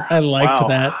Timor. I liked Wow.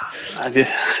 that.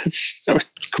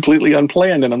 It's completely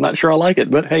unplanned, and I'm not sure I like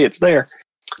it, but hey, it's there.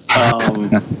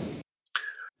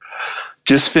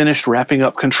 Just finished wrapping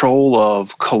up control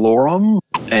of Calorum,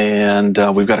 and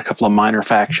we've got a couple of minor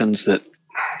factions that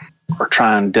are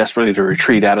trying desperately to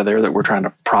retreat out of there that we're trying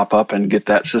to prop up and get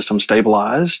that system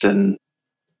stabilized. And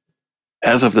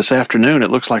as of this afternoon, it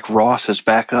looks like Ross is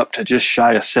back up to just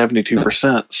shy of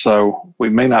 72%. So we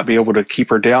may not be able to keep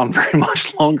her down very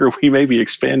much longer. We may be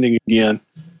expanding again.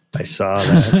 I saw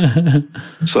that.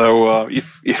 So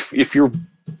if you're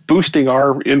boosting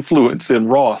our influence in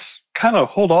Ross, kind of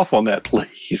hold off on that,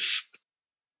 please.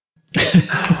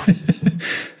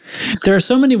 There are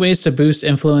so many ways to boost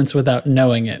influence without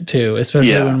knowing it too,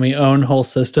 especially when we own whole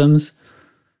systems.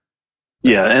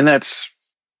 Yeah, and that's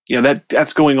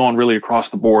going on really across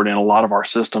the board in a lot of our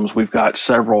systems. We've got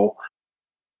several,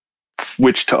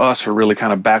 which to us are really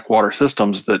kind of backwater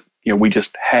systems that we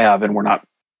just have, and we're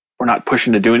not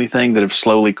pushing to do anything, that have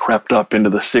slowly crept up into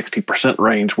the 60%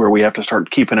 range where we have to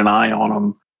start keeping an eye on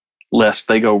them, lest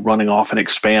they go running off and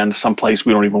expand someplace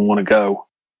we don't even want to go.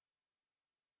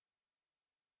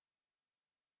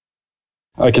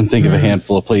 I can think of a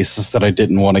handful of places that I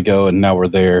didn't want to go, and now we're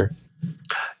there.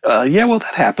 Yeah, well,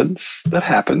 that happens. That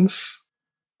happens.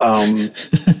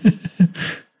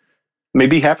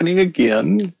 Maybe happening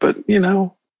again, but,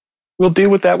 we'll deal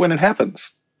with that when it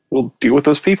happens. We'll deal with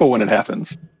those people when it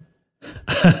happens.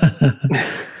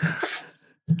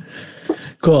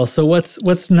 Cool. So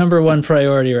what's number one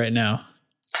priority right now?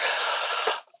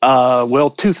 Well,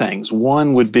 two things.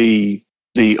 One would be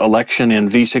the election in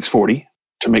V640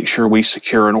 to make sure we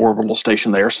secure an orbital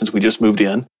station there, since we just moved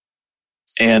in.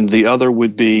 And the other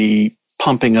would be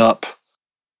pumping up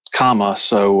Comma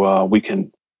so we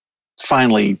can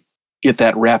finally get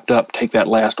that wrapped up, take that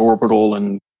last orbital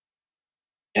and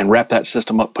wrap that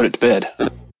system up, put it to bed.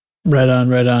 Right on,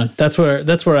 right on. That's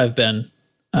where I've been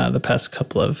the past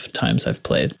couple of times I've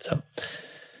played. So,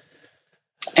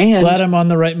 and glad I'm on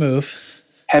the right move.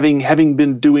 Having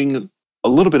been doing a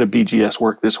little bit of BGS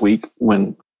work this week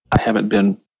when I haven't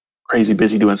been crazy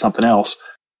busy doing something else,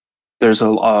 there's a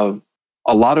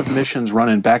lot of missions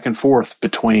running back and forth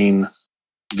between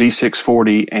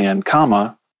V640 and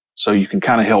Comma, so you can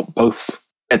kind of help both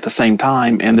at the same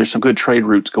time. And there's some good trade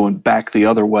routes going back the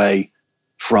other way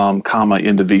from Comma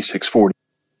into V640.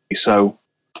 So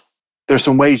there's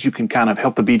some ways you can kind of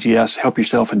help the BGS, help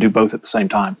yourself, and do both at the same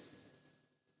time.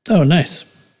 Oh, nice.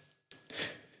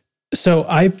 So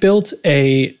I built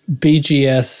a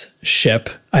BGS ship.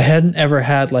 I hadn't ever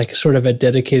had like sort of a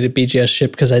dedicated BGS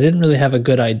ship because I didn't really have a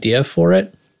good idea for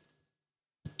it.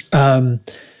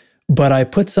 But I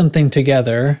put something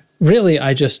together. Really,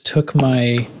 I just took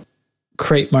my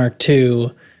Crate Mark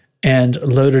II and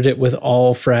loaded it with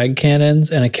all frag cannons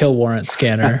and a kill warrant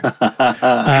scanner.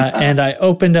 And I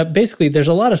opened up, basically there's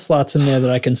a lot of slots in there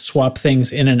that I can swap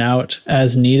things in and out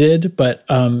as needed, but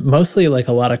mostly like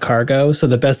a lot of cargo. So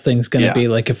the best thing's going to be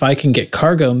like if I can get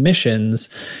cargo missions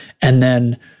and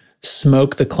then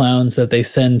smoke the clowns that they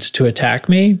send to attack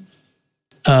me.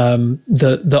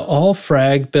 The all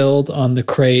frag build on the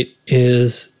Crate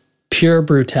is pure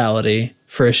brutality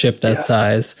for a ship that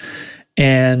size.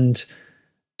 And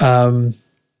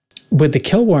with the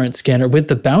kill warrant scanner, with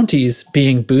the bounties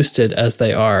being boosted as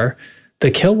they are, the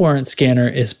kill warrant scanner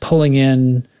is pulling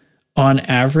in on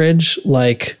average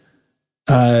like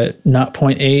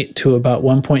 0.8 to about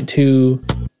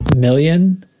 1.2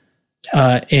 million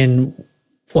in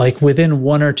like within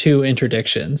one or two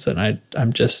interdictions. And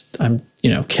I'm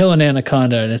killing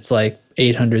Anaconda and it's like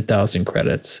 800,000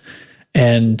 credits.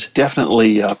 And it's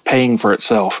definitely paying for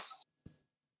itself.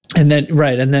 And then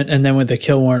with the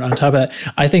kill warrant on top of that,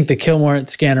 I think the kill warrant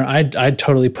scanner, I'd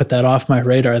totally put that off my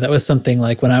radar. That was something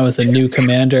like when I was a new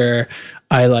commander,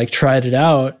 I like tried it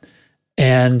out,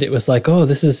 and it was like, oh,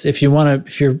 this is if you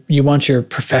want your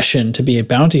profession to be a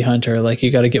bounty hunter, like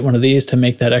you got to get one of these to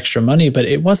make that extra money. But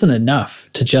it wasn't enough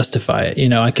to justify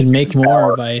it. I can make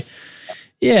more by,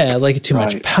 like too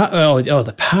much power. Oh,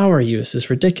 the power use is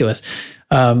ridiculous.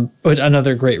 But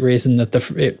another great reason that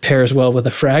it pairs well with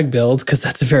a frag build, because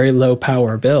that's a very low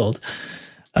power build.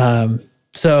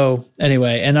 So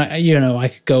anyway, and I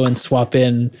could go and swap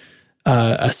in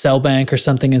a cell bank or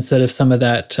something instead of some of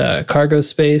that cargo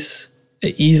space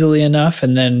easily enough,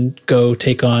 and then go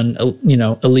take on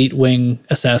elite wing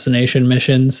assassination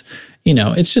missions.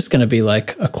 It's just going to be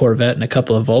like a Corvette and a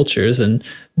couple of vultures, and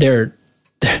they're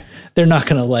not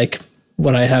going to like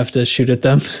what I have to shoot at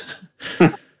them.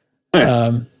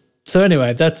 So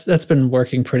anyway, that's been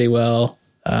working pretty well.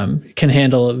 Can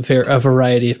handle a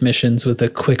variety of missions with a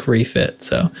quick refit.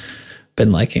 So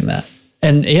been liking that.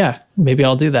 And yeah, maybe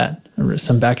I'll do that.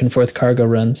 Some back and forth cargo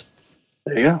runs.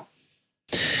 There you go.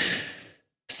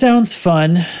 Sounds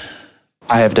fun.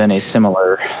 I have done a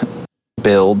similar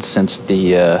build since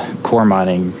the core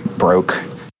mining broke.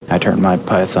 I turned my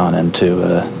Python into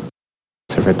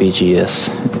sort of a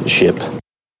BGS ship,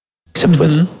 except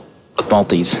with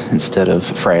multis instead of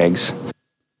frags.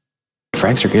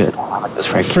 Frags are good. I like those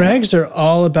frags. Frags are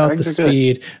all about the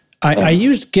speed. I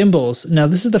used gimbals. Now,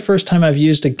 this is the first time I've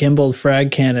used a gimbaled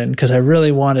frag cannon because I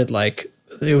really wanted,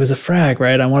 it was a frag,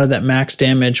 right? I wanted that max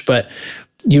damage, but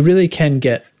you really can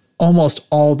get almost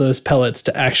all those pellets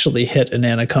to actually hit an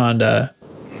anaconda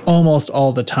almost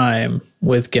all the time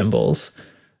with gimbals.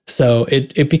 So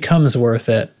it becomes worth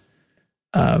it.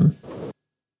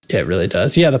 It really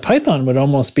does. Yeah, the Python would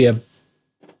almost be a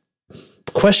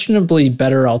questionably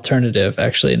better alternative,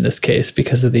 actually, in this case,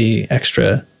 because of the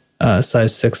extra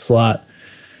size 6 slot.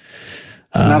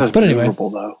 It's not as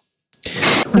maneuverable, though.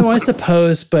 No, I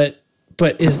suppose, but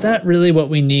is that really what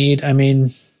we need? I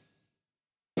mean,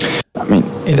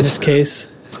 in this case,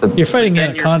 you're fighting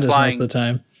anacondas most of the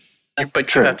time.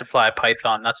 But you have to fly a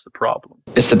Python. That's the problem.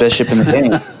 It's the best ship in the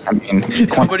game. I mean,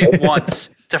 nobody wants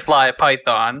to fly a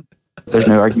Python. There's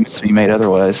no arguments to be made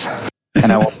otherwise,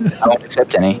 and I won't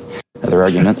accept any other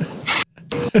arguments.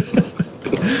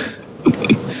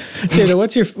 Data,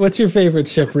 what's your favorite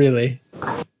ship, really?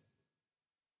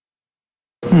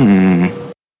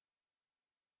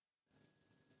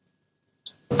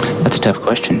 That's a tough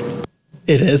question.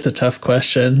 It is a tough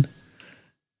question.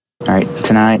 All right,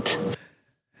 tonight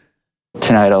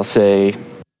I'll say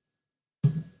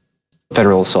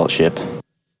Federal Assault Ship.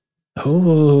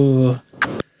 Oh,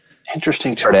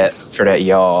 interesting for that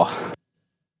yaw.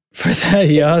 For that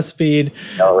yaw speed,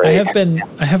 I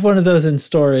have one of those in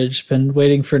storage. Been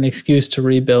waiting for an excuse to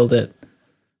rebuild it.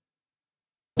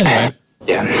 Anyway.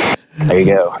 Yeah, there you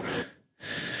go.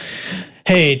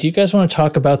 Hey, do you guys want to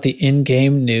talk about the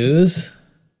in-game news?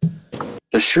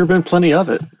 There's sure been plenty of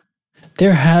it.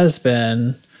 There has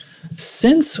been.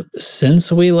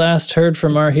 Since we last heard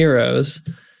from our heroes,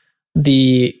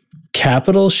 the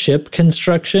capital ship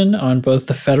construction on both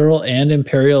the Federal and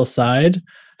Imperial side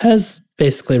has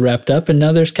basically wrapped up, and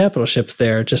now there's capital ships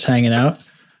there just hanging out,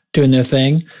 doing their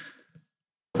thing.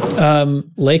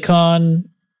 Lakon,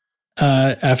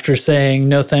 after saying,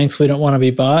 no thanks, we don't want to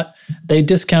be bought, they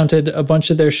discounted a bunch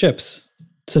of their ships.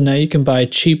 So now you can buy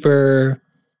cheaper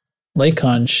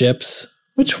Lakon ships.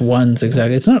 Which ones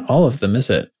exactly? It's not all of them, is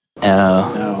it?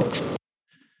 No.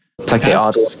 It's like the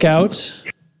odd Scout,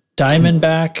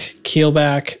 Diamondback,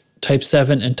 Keelback, Type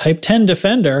 7, and Type 10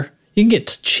 Defender. You can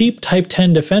get cheap Type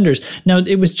 10 Defenders. Now,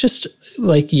 it was just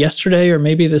like yesterday or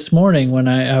maybe this morning when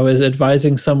I was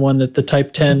advising someone that the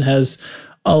Type 10 has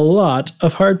a lot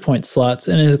of hardpoint slots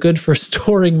and is good for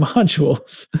storing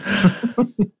modules.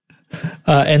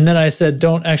 And then I said,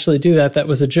 don't actually do that. That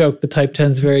was a joke. The Type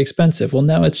 10 is very expensive. Well,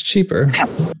 now it's cheaper.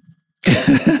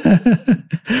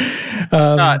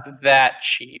 Not that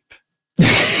cheap.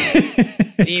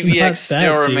 DBX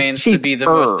still remains to be the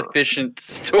most efficient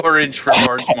storage for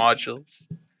large modules.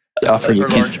 They offer you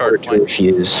large hardpoint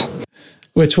fuse.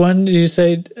 Which one did you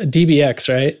say?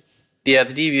 DBX, right? Yeah,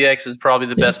 the DBX is probably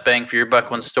the best bang for your buck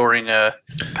when storing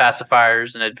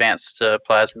pacifiers and advanced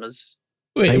plasmas.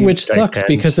 Which sucks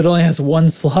because it only has one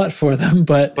slot for them,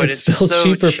 but it's still so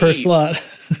cheaper per slot.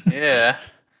 Yeah.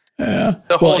 Yeah.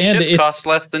 The whole ship costs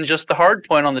less than just the hard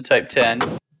point on the Type 10.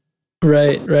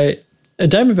 Right. A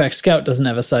Diamondback Scout doesn't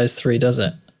have a size 3, does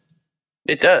it?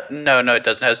 It does. No, it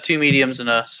doesn't. It has 2 mediums and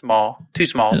a small. 2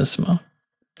 smalls. And a small.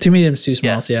 2 mediums, 2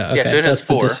 smalls. Yeah. Okay. Yeah, so it has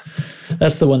 4.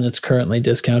 That's the one that's currently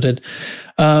discounted.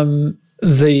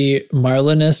 The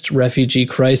Marlinist refugee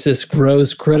crisis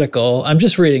grows critical. I'm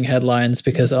just reading headlines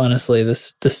because honestly,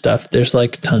 this stuff, there's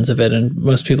like tons of it and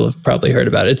most people have probably heard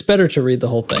about it. It's better to read the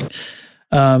whole thing.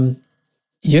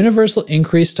 Universal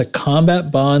increase to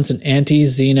combat bonds and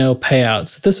anti-Xeno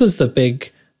payouts. This was the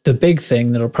big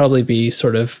thing that'll probably be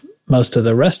sort of most of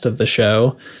the rest of the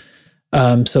show.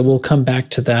 So we'll come back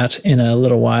to that in a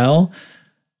little while.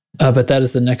 But that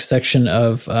is the next section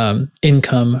of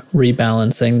income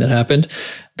rebalancing that happened.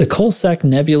 The Coalsack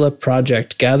Nebula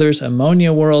project gathers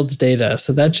Ammonia World's data.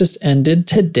 So that just ended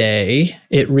today.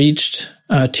 It reached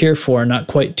Tier 4, not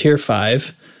quite Tier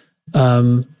 5.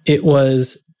 It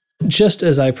was, just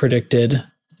as I predicted,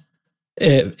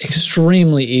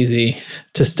 extremely easy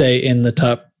to stay in the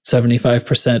top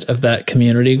 75% of that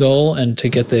community goal and to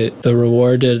get the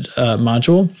rewarded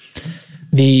module.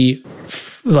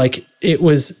 like it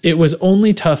was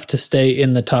only tough to stay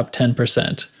in the top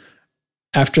 10%.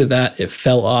 After that, it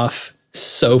fell off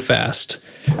so fast.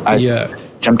 I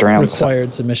jumped around.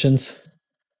 Required submissions.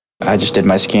 I just did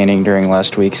my scanning during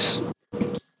this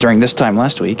time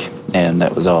last week, and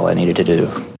that was all I needed to do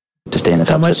to stay in the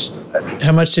top.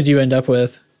 How much did you end up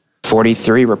with?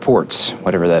 43 reports,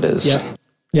 whatever that is.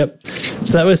 Yep.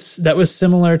 So that was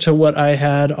similar to what I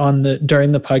had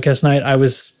during the podcast night. I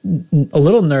was a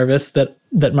little nervous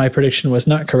that my prediction was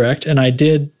not correct, and I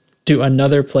did do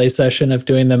another play session of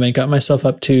doing them and got myself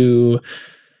up to.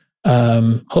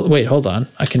 Hold on.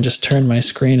 I can just turn my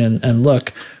screen and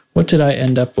look. What did I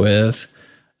end up with?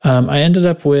 I ended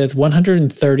up with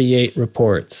 138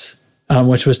 reports,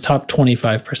 which was top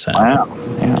 25%. Wow.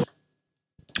 Yeah.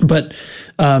 But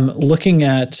looking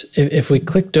at, if we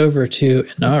clicked over to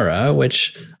Inara,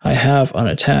 which I have on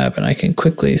a tab, and I can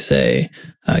quickly say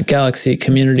Galaxy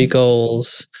Community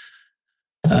Goals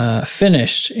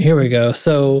finished. Here we go.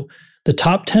 So the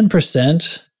top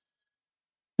 10%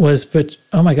 but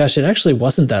oh my gosh, it actually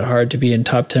wasn't that hard to be in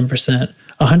top 10%.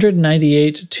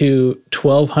 198 to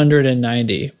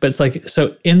 1,290. But it's like,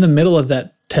 so in the middle of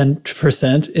that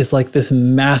 10% is like this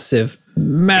massive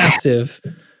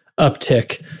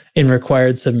uptick in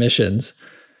required submissions.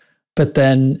 But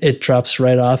then it drops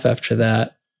right off after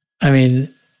that. I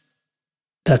mean,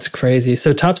 that's crazy.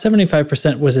 So top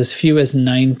 75% was as few as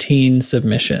 19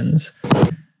 submissions.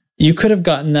 You could have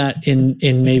gotten that in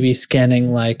maybe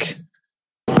scanning like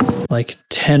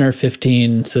 10 or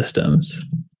 15 systems.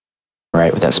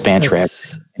 Right, with that span trap,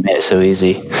 it made it so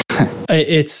easy. Well,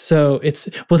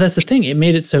 that's the thing. It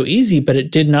made it so easy, but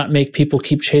it did not make people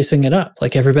keep chasing it up.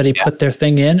 Like everybody put their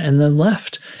thing in and then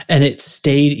left, and it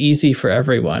stayed easy for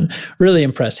everyone. Really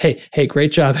impressed. Hey,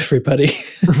 great job, everybody.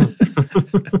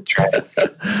 Try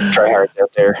hard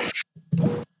out there.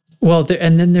 Well,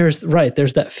 and then there's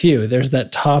that few. There's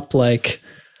that top, like,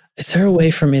 is there a way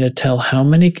for me to tell how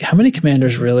many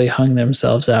commanders really hung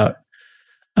themselves out?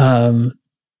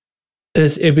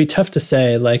 It'd be tough to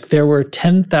say. Like, there were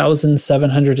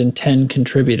 10,710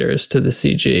 contributors to the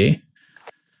CG.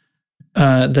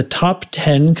 The top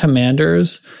 10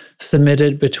 commanders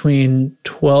submitted between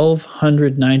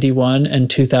 1,291 and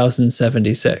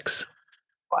 2,076.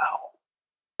 Wow.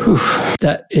 Whew.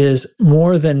 That is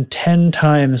more than 10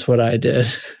 times what I did.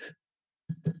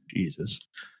 Jesus.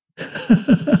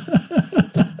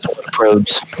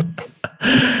 Probes.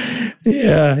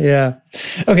 Yeah.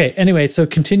 Okay, anyway, so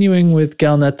continuing with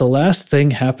Galnet, the last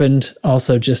thing happened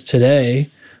also just today.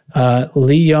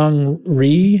 Liang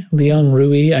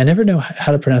Rui. I never know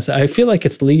how to pronounce it. I feel like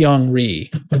it's Liang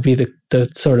Ri would be the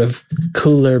sort of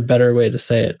cooler, better way to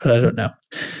say it, but I don't know.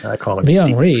 I call him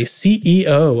Liang Ri,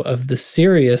 CEO of the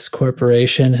Sirius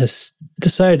Corporation, has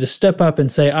decided to step up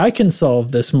and say, I can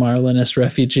solve this Marlinist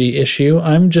refugee issue.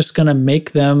 I'm just going to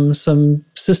make them some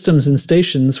systems and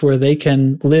stations where they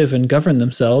can live and govern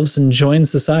themselves and join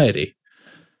society.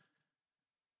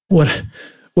 What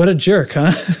a jerk,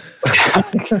 huh?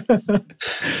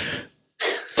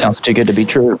 Sounds too good to be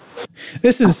true.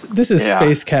 This is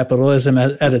space capitalism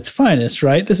at its finest,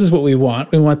 right? This is what we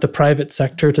want. We want the private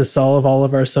sector to solve all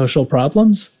of our social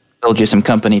problems. Build you some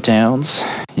company towns.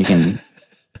 You can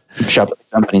shop at the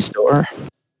company store.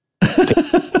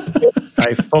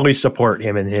 I fully support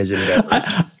him in his endeavor.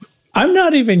 I'm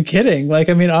not even kidding. Like,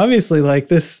 I mean, obviously, like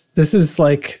this is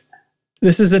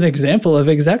an example of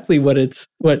exactly what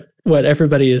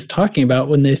everybody is talking about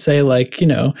when they say, like,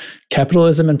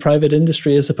 capitalism and private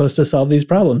industry is supposed to solve these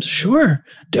problems. Sure,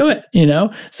 do it.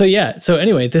 So yeah. So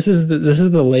anyway, this is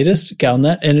the latest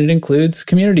Galnet, and it includes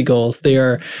community goals.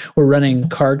 We're running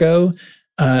cargo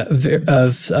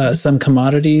of some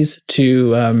commodities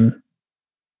to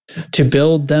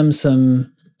build them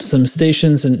some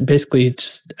stations and basically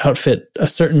just outfit a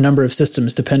certain number of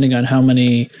systems depending on how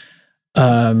many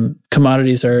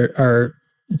commodities are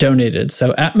donated.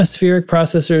 So atmospheric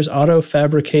processors, auto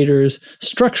fabricators,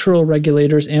 structural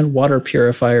regulators, and water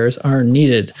purifiers are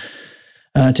needed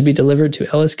to be delivered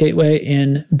to Ellis Gateway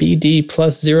in BD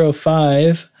plus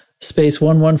 05 space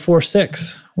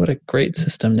 1146. What a great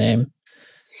system name.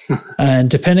 And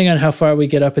depending on how far we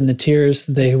get up in the tiers,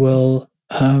 they will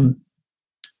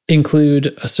include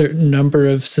a certain number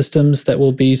of systems that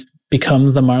will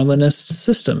become the Marlinist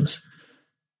systems.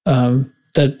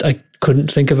 That I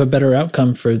couldn't think of a better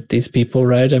outcome for these people,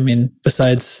 right? I mean,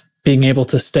 besides being able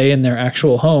to stay in their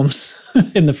actual homes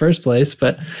in the first place.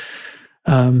 But,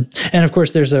 and of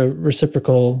course, there's a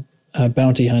reciprocal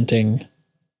bounty hunting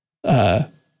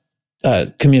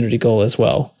community goal as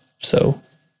well. So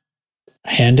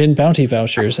hand in bounty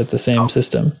vouchers at the same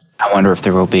system. I wonder if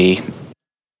there will be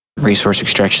resource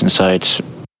extraction sites,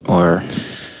 or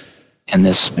in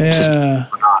this system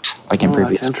or not, like in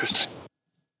previous. That's interesting.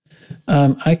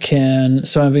 I can.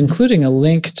 So I'm including a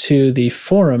link to the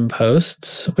forum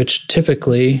posts, which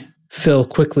typically fill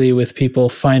quickly with people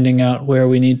finding out where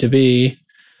we need to be.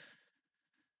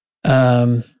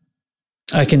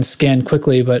 I can scan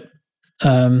quickly, but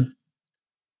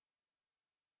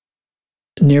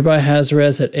nearby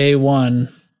Hazres at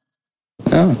A1.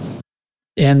 Oh.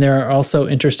 And there are also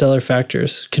interstellar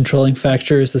factors. Controlling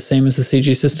factor is the same as the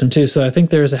CG system too. So I think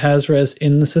there's a Hazres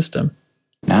in the system.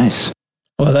 Nice.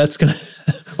 Well, that's gonna.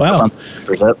 Wow.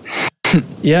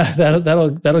 Yeah,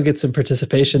 that'll get some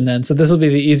participation then. So this will be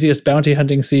the easiest bounty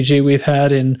hunting CG we've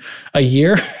had in a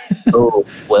year. Oh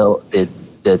well,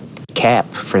 the cap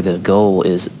for the goal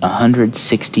is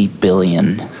 160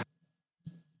 billion.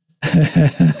 Get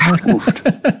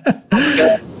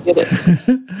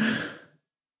it.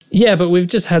 Yeah, but we've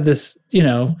just had this,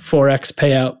 4x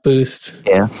payout boost.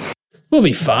 Yeah, we'll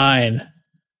be fine.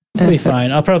 We'll be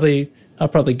fine. I'll probably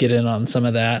get in on some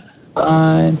of that.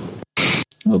 Fine.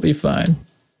 We'll be fine.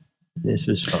 This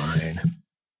is fine.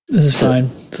 This is fine.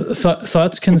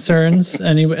 Thoughts, concerns?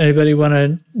 Anybody want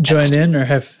to join in, or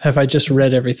have I just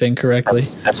read everything correctly?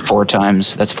 That's 4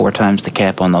 times. That's 4 times the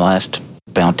cap on the last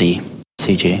bounty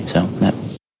CG. So that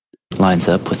lines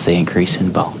up with the increase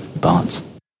in bonds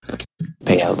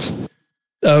payouts.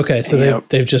 Okay, so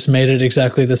they've just made it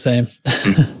exactly the same.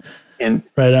 And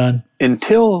right on.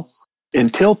 Until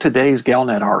today's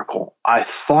Galnet article, I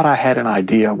thought I had an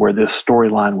idea where this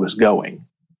storyline was going.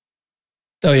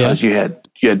 Oh yeah, because you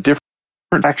had different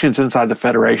factions inside the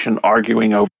Federation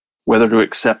arguing over whether to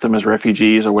accept them as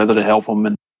refugees or whether to help them,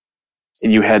 and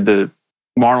you had the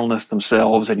Marlinists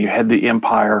themselves, and you had the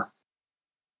Empire.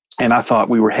 And I thought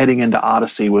we were heading into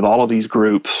Odyssey with all of these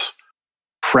groups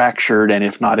fractured, and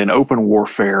if not in open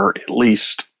warfare, at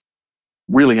least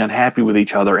really unhappy with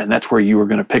each other, and that's where you were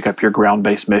going to pick up your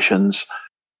ground-based missions.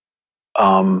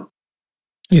 You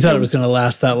thought it was going to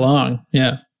last that long,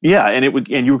 yeah. Yeah, and you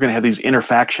were going to have these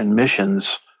interfaction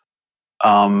missions,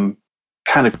 kind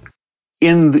of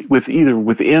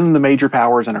within the major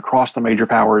powers and across the major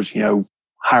powers.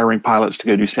 Hiring pilots to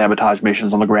go do sabotage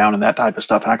missions on the ground and that type of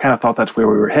stuff. And I kind of thought that's where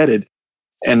we were headed.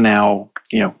 And now,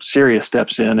 Syria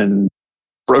steps in and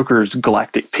brokers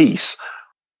galactic peace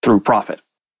through profit.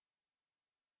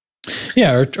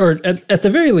 Yeah, or at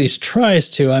the very least tries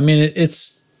to. I mean, it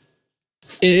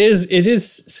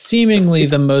is seemingly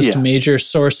the most major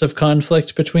source of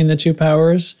conflict between the two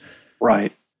powers.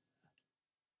 Right.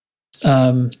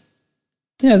 Yeah,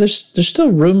 there's still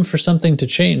room for something to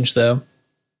change, though.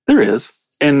 There is,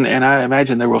 and I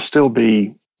imagine there will still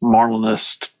be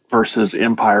Marlinist versus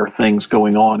Empire things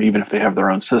going on, even if they have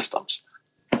their own systems.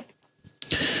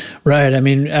 Right. I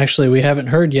mean, actually, we haven't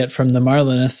heard yet from the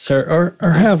Marlinists,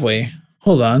 or have we?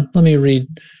 Hold on. Let me read.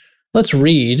 Let's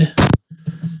read.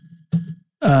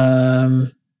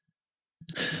 What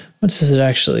does it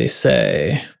actually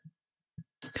say?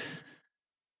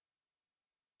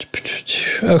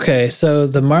 Okay, so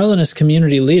the Marlinist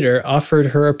community leader offered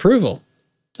her approval.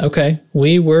 Okay,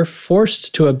 we were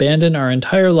forced to abandon our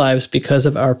entire lives because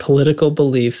of our political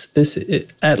beliefs. This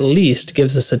at least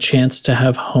gives us a chance to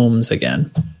have homes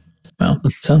again. Well,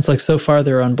 sounds like so far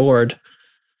they're on board.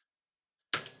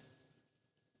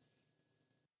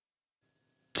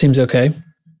 Seems okay.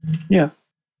 Yeah.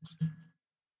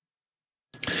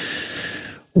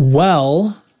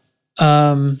 Well,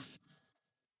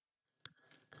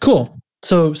 cool.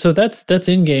 So that's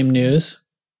in-game news.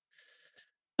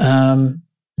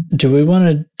 Do we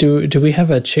want to do we have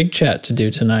a Chig chat to do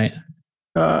tonight?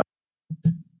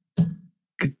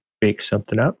 Could make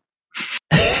something up.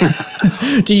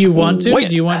 Do you want to? Wait.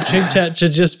 Do you want Chig chat to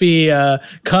just be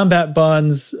combat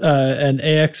bonds and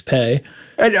AX pay?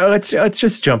 Let's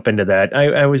just jump into that.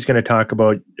 I was going to talk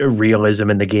about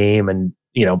realism in the game and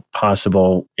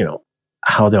possible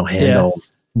how they'll handle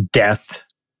death.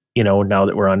 Now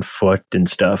that we're on foot and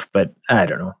stuff, but I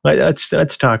don't know.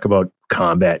 Let's talk about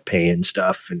combat pay and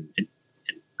stuff and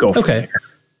go from there.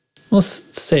 We'll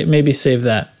save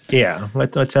that. Yeah,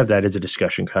 let's have that as a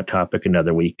discussion topic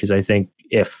another week, because I think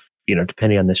if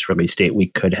depending on this release date, we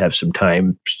could have some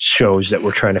time shows that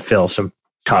we're trying to fill some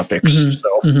topics. Mm-hmm.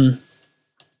 So mm-hmm.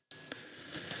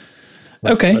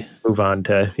 Let's move on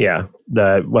to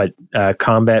the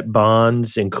combat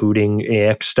bonds, including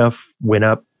AX stuff, went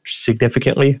up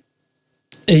significantly.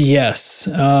 Yes.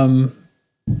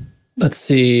 Let's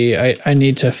see. I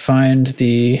need to find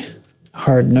the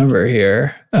hard number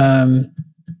here.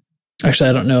 Actually,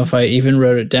 I don't know if I even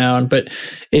wrote it down, but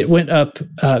it went up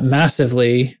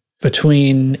massively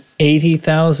between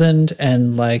 80,000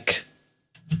 and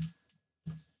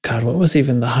God, what was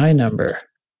even the high number?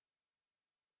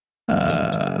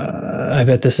 I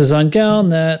bet this is on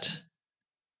Galnet.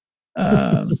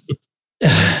 Well,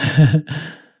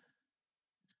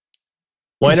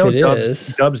 I know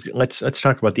Dubs. Let's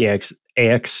talk about the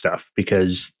AX stuff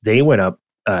because they went up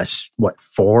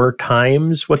 4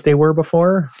 times what they were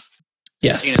before.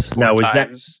 Yes. Now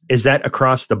is that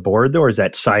across the board though, or is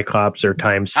that Cyclops or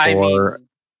times 4? I mean,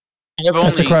 I've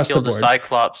That's only across the killed a board.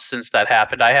 Cyclops since that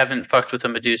happened. I haven't fucked with a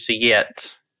Medusa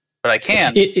yet, but I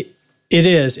can. It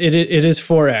is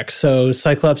 4x. So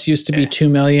Cyclops used to be 2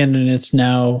 million, and it's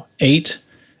now 8,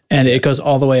 and it goes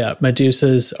all the way up.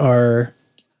 Medusas are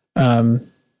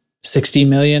 60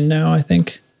 million now, I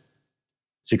think.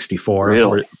 64.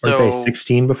 Really? Weren't they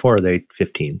 16 before? Or are they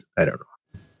 15? I don't know.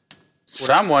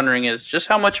 What I'm wondering is just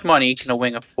how much money can a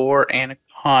wing of 4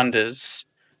 Anacondas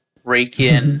rake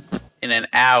in an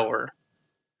hour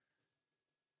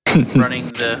running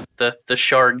the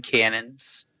shard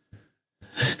cannons?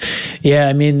 Yeah,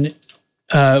 I mean,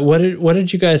 what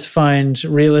did you guys find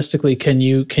realistically? Can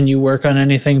you work on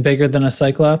anything bigger than a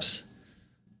Cyclops?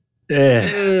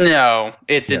 No,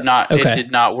 it did not. Okay. It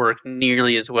did not work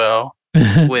nearly as well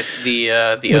with the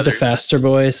with others. the faster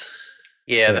boys.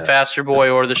 Yeah, the faster boy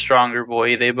or the stronger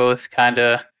boy. They both kind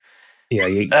of.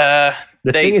 Yeah.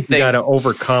 The thing is, you got to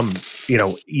overcome.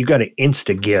 You got to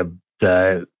insta-gib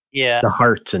the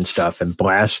hearts and stuff and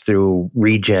blast through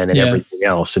regen and everything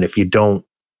else. And if you don't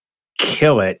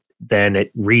kill it, then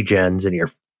it regens and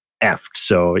you're effed.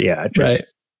 So right.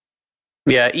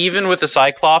 Yeah, even with the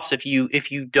Cyclops, if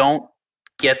you don't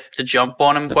get the jump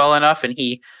on him well enough and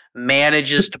he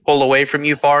manages to pull away from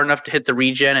you far enough to hit the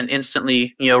regen and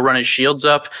instantly, run his shields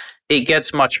up, it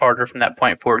gets much harder from that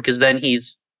point forward because then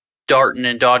he's darting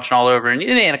and dodging all over, and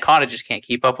the Anaconda just can't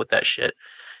keep up with that shit.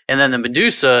 And then the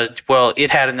Medusa, well,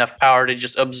 it had enough power to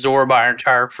just absorb our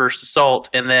entire first assault,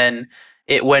 and then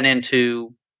it went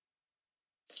into,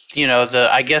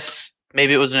 I guess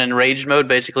maybe it was an enraged mode,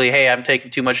 basically, hey, I'm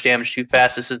taking too much damage too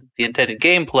fast, this isn't the intended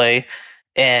gameplay,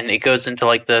 and it goes into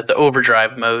like the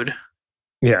overdrive mode.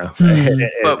 Yeah.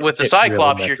 But with the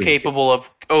Cyclops, really you're capable of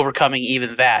overcoming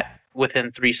even that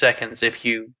within 3 seconds if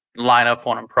you line up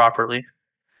on them properly.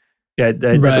 Yeah,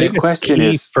 the question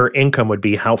is for income would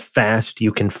be how fast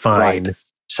you can find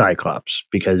Cyclops,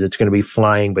 because it's going to be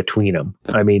flying between them.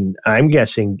 I mean, I'm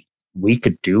guessing we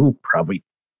could do probably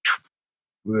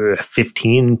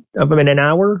 15 of them in an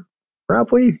hour,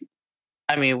 probably.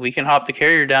 I mean, we can hop the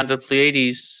carrier down to the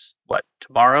Pleiades,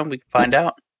 tomorrow? We can find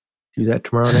out. Do that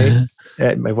tomorrow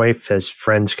night. My wife has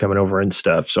friends coming over and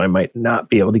stuff, so I might not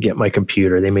be able to get my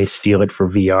computer. They may steal it for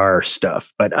VR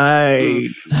stuff, but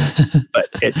but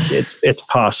it's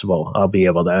possible I'll be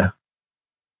able to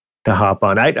hop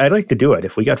on. I'd like to do it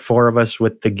if we got 4 of us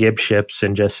with the Gib ships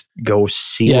and just go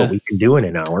see what we can do in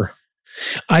an hour.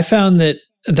 I found that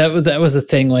was the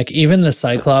thing. Like even the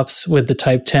Cyclops with the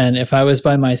Type 10, if I was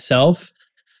by myself,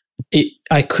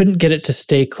 I couldn't get it to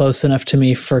stay close enough to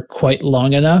me for quite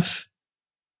long enough.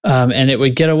 And it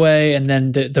would get away, and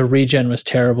then the regen was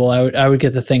terrible. I would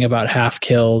get the thing about half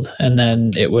killed, and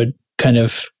then it would kind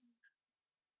of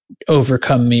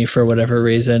overcome me for whatever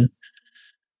reason.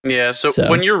 Yeah, so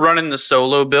when you're running the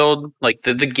solo build, like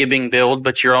the gibbing build,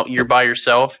 but you're by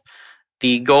yourself,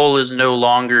 the goal is no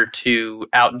longer to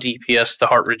out DPS the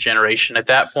heart regeneration. At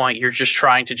that point, you're just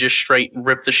trying to just straight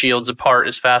rip the shields apart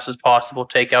as fast as possible,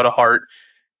 take out a heart,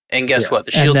 and guess what?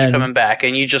 The shields are coming back,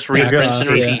 and you just rinse and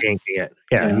repeat.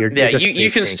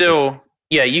 You can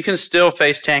still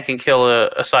face tank and kill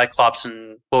a Cyclops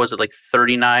in, what was it, like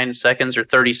 39 seconds or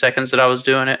 30 seconds that I was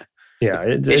doing it? Yeah,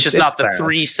 it's just not the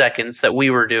 3 seconds that we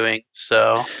were doing.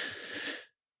 So,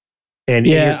 and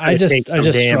I just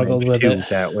struggled with it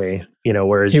that way.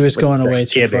 Whereas he was going away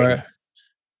too far.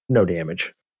 No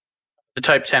damage. The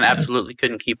Type 10 absolutely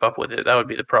couldn't keep up with it. That would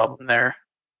be the problem there.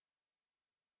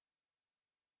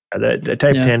 The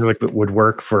Type 10 would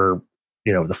work for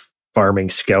the farming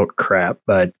scout crap,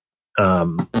 but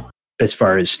as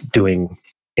far as doing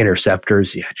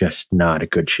interceptors, just not a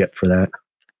good ship for that.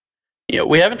 Yeah,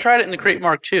 we haven't tried it in the Crate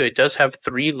Mark II. It does have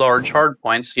 3 large hard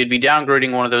points. You'd be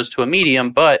downgrading one of those to a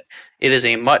medium, but it is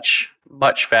a much,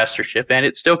 much faster ship, and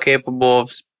it's still capable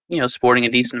of sporting a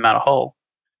decent amount of hull.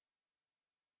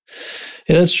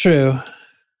 Yeah, that's true.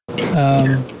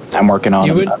 I'm working on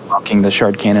unlocking the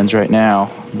shard cannons right now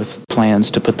with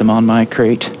plans to put them on my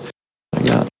crate.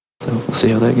 So we'll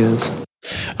see how that goes.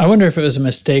 I wonder if it was a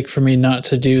mistake for me not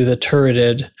to do the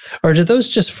turreted, or did those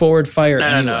just forward fire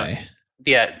anyway? No.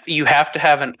 Yeah, you have to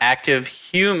have an active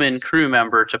human crew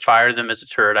member to fire them as a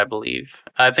turret, I believe.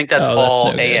 I think that's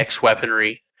all AX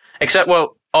weaponry. Except,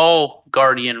 all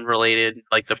Guardian related,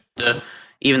 like the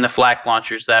even the flak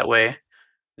launchers that way.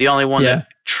 The only one that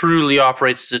truly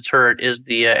operates as a turret is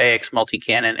the AX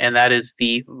multi-cannon, and that is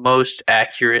the most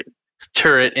accurate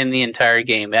turret in the entire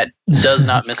game. That does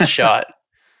not miss a shot.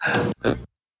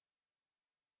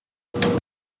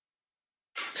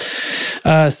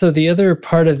 So the other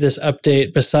part of this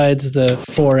update, besides the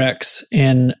 4x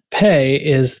in pay,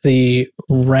 is the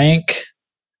rank,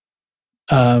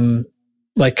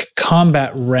 like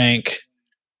combat rank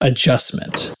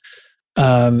adjustment.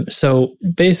 So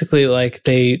basically, like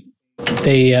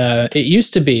it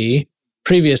used to be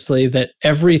previously that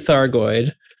every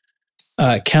Thargoid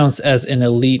counts as an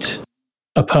elite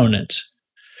opponent.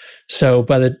 So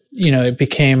it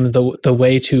became the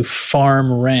way to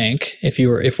farm rank.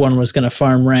 If one was going to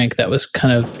farm rank, that was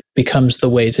kind of becomes the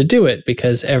way to do it,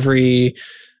 because every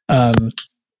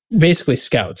basically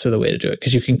scouts are the way to do it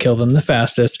because you can kill them the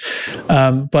fastest.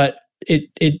 But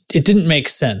it didn't make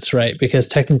sense, right? Because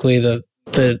technically the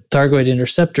Thargoid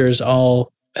interceptors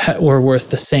all were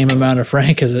worth the same amount of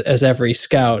rank as every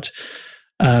scout.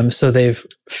 So they've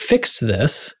fixed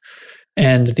this,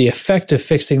 and the effect of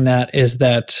fixing that is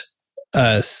that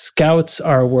scouts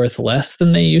are worth less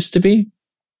than they used to be.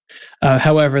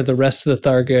 However, the rest of the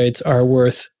Thargoids are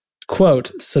worth,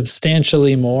 quote,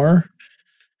 substantially more.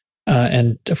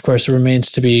 And of course, it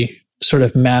remains to be sort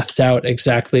of mathed out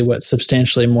exactly what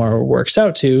substantially more works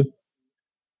out to.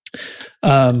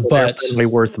 But they're definitely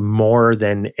worth more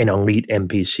than an elite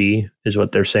NPC, is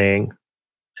what they're saying.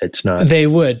 It's not. They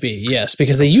would be, yes,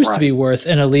 because they used to be worth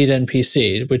an elite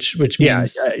NPC, which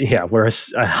means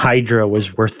whereas a Hydra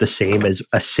was worth the same as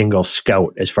a single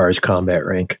scout as far as combat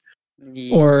rank,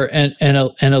 or an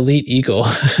elite eagle.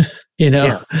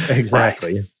 Yeah,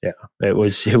 exactly. Yeah, it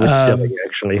was silly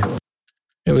actually.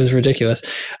 It was ridiculous.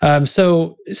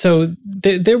 So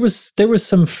there was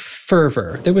some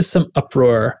fervor, there was some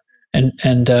uproar and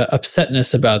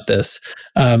upsetness about this,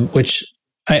 which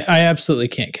I absolutely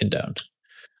can't condone.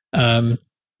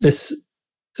 This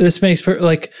makes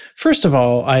first of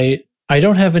all, I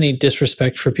don't have any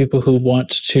disrespect for people who want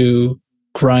to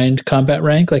grind combat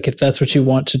rank, like if that's what you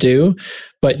want to do,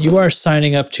 but you are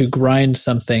signing up to grind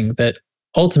something that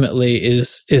ultimately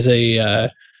is a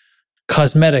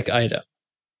cosmetic item,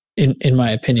 in my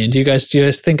opinion. Do you guys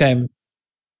think I'm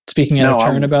speaking out of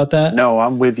turn about that? No,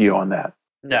 I'm with you on that.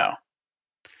 No,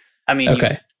 I mean,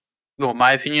 okay. Well,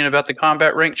 my opinion about the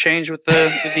combat rank change with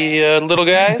the little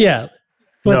guys? Yeah.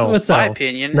 What's my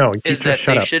opinion is that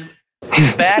they should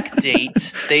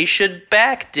backdate. They should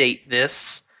backdate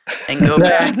this and go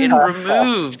back and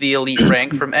remove the elite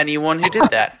rank from anyone who did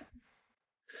that.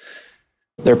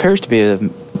 There appears to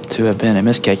have been a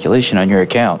miscalculation on your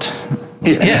account.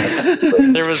 Yeah.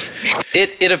 There was.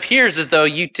 It appears as though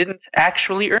you didn't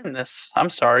actually earn this. I'm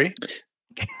sorry.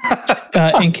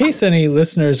 In case any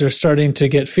listeners are starting to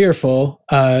get fearful,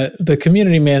 the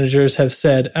community managers have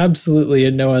said absolutely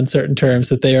in no uncertain terms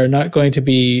that they are not going to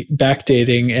be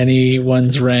backdating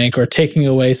anyone's rank or taking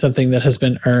away something that has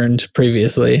been earned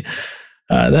previously.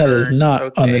 That is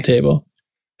not on the table.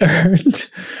 Earned.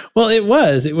 Well, it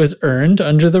was earned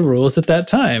under the rules at that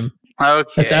time.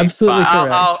 Okay, that's absolutely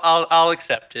correct. I'll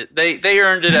accept it. They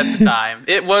earned it at the time.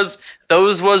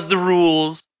 Those was the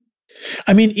rules.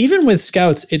 I mean, even with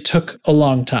scouts, it took a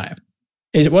long time.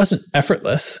 It wasn't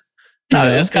effortless.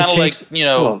 It's kind of like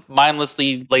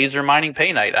mindlessly laser mining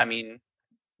Pay Night. I mean,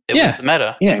 it was the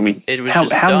meta. Yeah, I mean, it was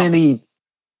how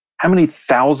many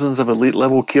thousands of elite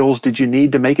level kills did you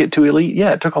need to make it to elite?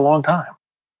 Yeah, it took a long time.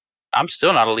 I'm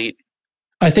still not elite.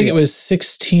 I think it was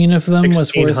 16 of them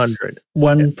was worth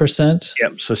 1%.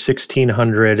 Yep. So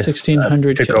 1,600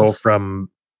 to go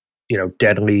from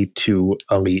deadly to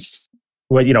elite.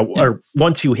 Well, or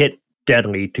once you hit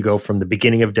deadly, to go from the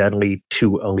beginning of deadly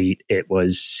to elite, it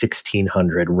was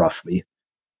 1,600 roughly.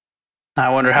 I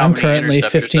wonder how I'm many currently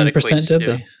 15%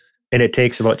 deadly. And it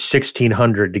takes about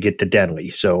 1,600 to get to deadly.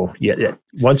 So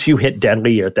once you hit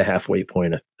deadly, you're at the halfway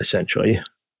point, essentially.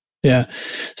 Yeah.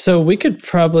 So we could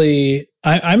probably,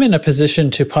 I'm in a position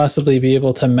to possibly be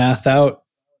able to math out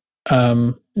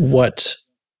what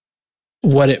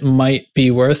it might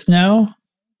be worth now.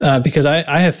 Because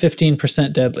I have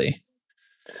 15% deadly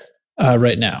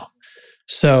right now.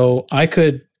 So I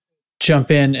could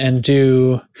jump in and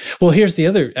do... Well, here's the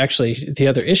other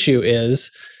issue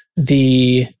is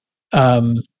the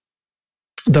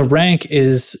rank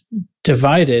is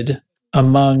divided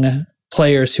among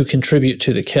players who contribute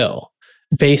to the kill,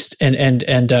 based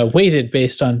and weighted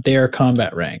based on their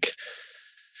combat rank.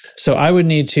 So I would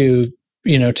need to,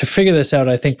 to figure this out,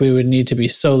 I think we would need to be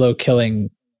solo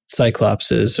killing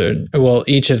Cyclopses, or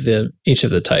each of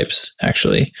the types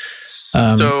actually.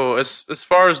 So as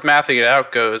far as mathing it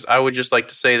out goes, I would just like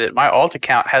to say that my alt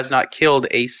account has not killed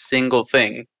a single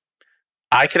thing.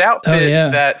 I could outfit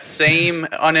that same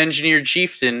unengineered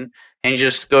chieftain and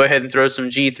just go ahead and throw some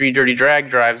G3 dirty drag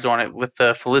drives on it with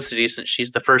Felicity, since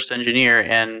she's the first engineer,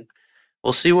 and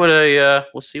we'll see what a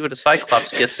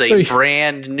Cyclops gets. A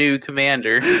brand new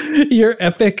commander. Your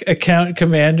epic account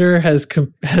commander has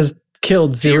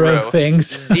killed zero things.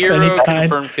 Zero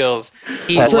confirmed kills.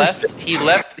 He left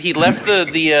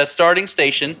the starting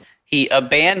station. He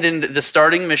abandoned the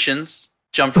starting missions,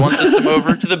 jumped one system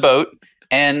over to the boat,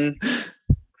 and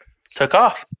took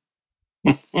off.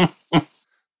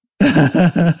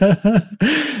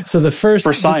 So this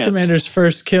commander's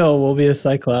first kill will be a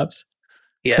Cyclops.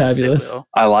 Yes, fabulous.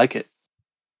 I like it.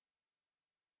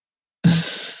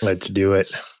 Let's do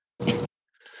it.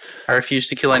 I refuse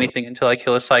to kill anything until I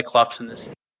kill a Cyclops in this.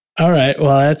 All right.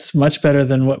 Well, that's much better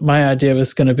than what my idea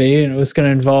was going to be. And it was going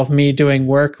to involve me doing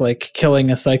work like killing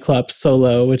a Cyclops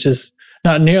solo, which is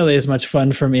not nearly as much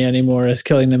fun for me anymore as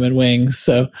killing them in wings.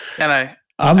 So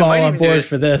I'm all on board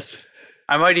for this.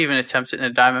 I might even attempt it in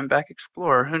a Diamondback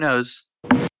Explorer. Who knows?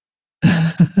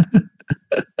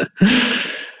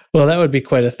 Well, that would be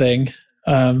quite a thing.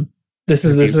 This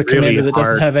is a commander that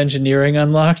doesn't have engineering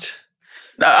unlocked.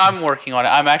 I'm working on it.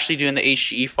 I'm actually doing the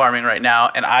HGE farming right now,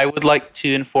 and I would like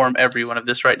to inform everyone of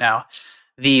this right now.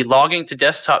 The logging to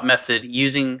desktop method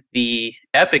using the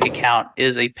Epic account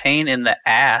is a pain in the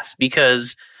ass,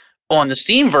 because on the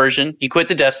Steam version, you quit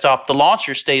the desktop, the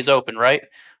launcher stays open, right?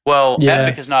 Well,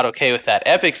 Epic is not okay with that.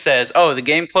 Epic says, oh, the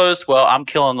game closed? Well, I'm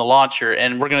killing the launcher,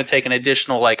 and we're going to take an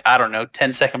additional,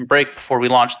 10-second break before we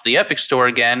launch the Epic store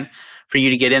again for you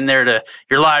to get in there to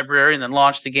your library and then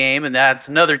launch the game, and that's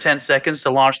another 10 seconds to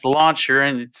launch the launcher,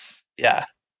 and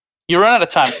you run out of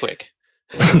time quick.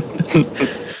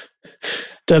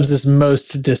 Dubs is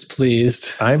most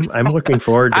displeased. I'm looking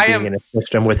forward to being in a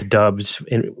system with Dubs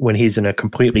when he's in a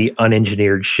completely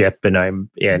unengineered ship, and I'm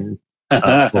in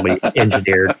a fully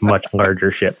engineered, much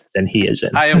larger ship than he is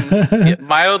in. I am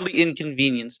mildly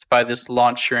inconvenienced by this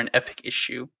launcher and Epic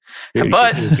issue.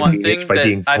 But one thing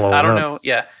that I don't know,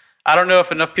 I don't know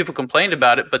if enough people complained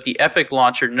about it, but the Epic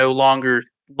launcher no longer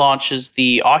launches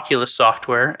the Oculus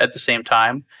software at the same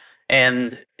time.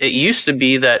 And it used to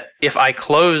be that if I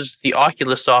closed the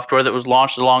Oculus software that was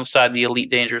launched alongside the Elite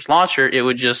Dangerous launcher, it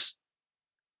would just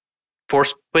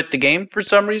force quit the game for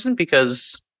some reason,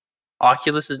 because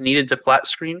Oculus is needed to flat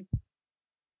screen.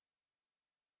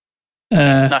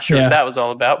 Not sure what that was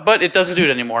all about, but it doesn't do it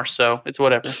anymore, so it's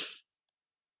whatever.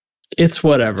 It's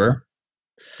whatever.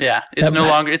 Yeah, it's no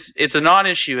longer it's a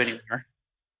non-issue anymore.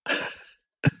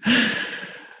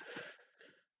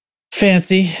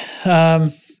 Fancy.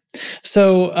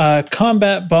 So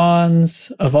combat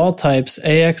bonds of all types,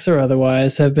 AX or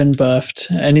otherwise, have been buffed.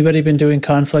 Anybody been doing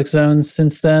conflict zones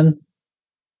since then?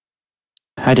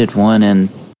 I did one in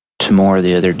Timor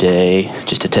the other day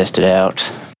just to test it out.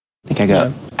 I think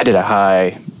I did a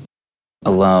high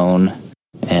alone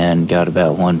and got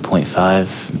about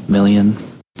 1.5 million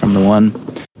from the one.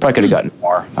 Probably could have gotten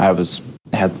more. I had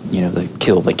the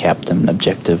kill the captain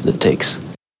objective that takes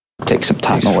some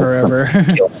time. Takes forever.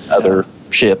 Kill other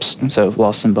ships, so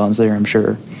lost some bonds there, I'm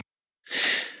sure.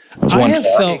 I have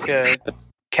felt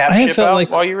like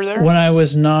while you were there, when I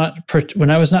was not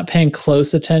paying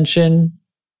close attention,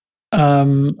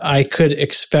 I could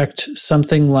expect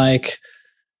something like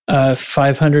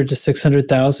 500 to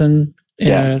 600,000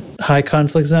 in a high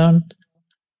conflict zone.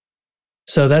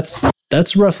 So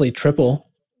that's roughly triple,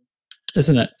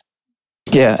 isn't it?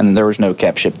 Yeah, and there was no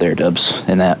cap ship there, Dubs,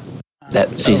 in that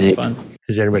CZ. Fun.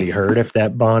 Has anybody heard if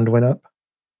that bond went up?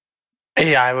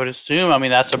 Yeah, I would assume. I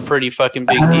mean, that's a pretty fucking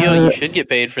big deal. You should get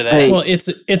paid for that. Well, it's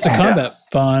a combat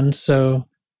bond, so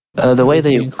the way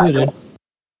they included.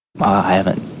 I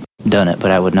haven't done it,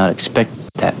 but I would not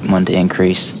expect that one to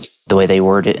increase. The way they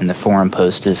word it in the forum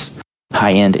post is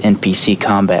high-end NPC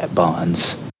combat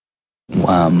bonds.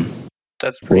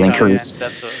 That's pretty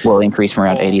will increase from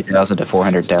around 80,000 to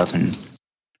 400,000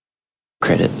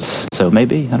 credits. So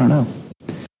maybe, I don't know.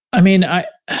 I mean,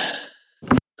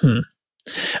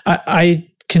 I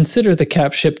consider the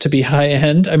cap ship to be high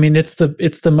end. I mean, it's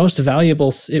the most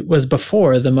valuable. It was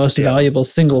before the most valuable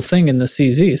single thing in the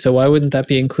CZ. So why wouldn't that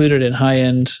be included in high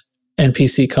end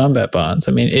NPC combat bonds?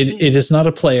 I mean, it is not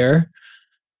a player,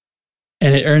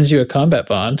 and it earns you a combat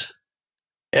bond.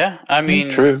 Yeah, I mean,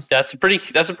 true. That's a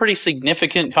pretty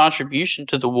significant contribution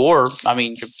to the war. I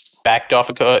mean, you backed off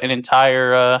an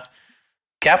entire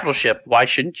capital ship. Why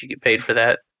shouldn't you get paid for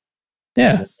that?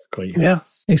 Yeah. Yeah.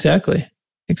 Exactly.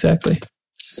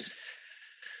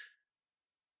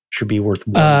 Should be worth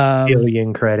 1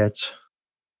 billion credits.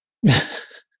 I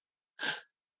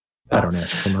don't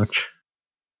ask for much.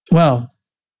 Well,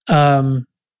 I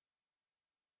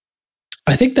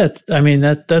think that's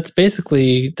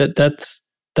basically that's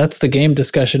the game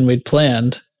discussion we'd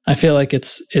planned. I feel like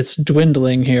it's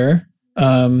dwindling here.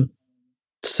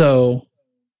 So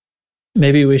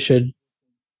maybe we should,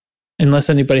 unless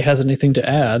anybody has anything to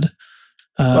add.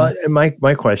 Well,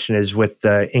 my question is, with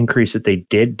the increase that they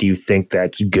did, do you think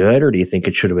that's good, or do you think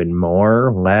it should have been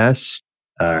more, less?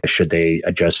 Should they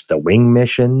adjust the wing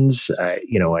missions? I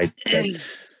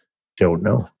don't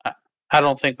know. I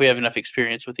don't think we have enough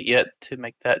experience with it yet to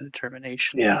make that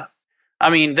determination. Yeah. I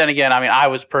mean, then again, I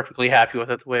was perfectly happy with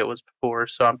it the way it was before,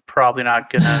 so I'm probably not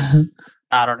gonna.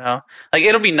 I don't know. Like,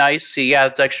 it'll be nice. Yeah,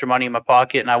 it's extra money in my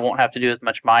pocket, and I won't have to do as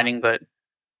much mining. But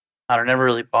I don't. Never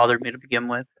really bothered me to begin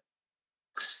with.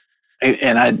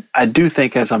 And I do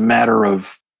think, as a matter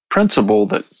of principle,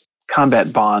 that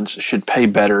combat bonds should pay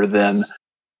better than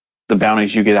the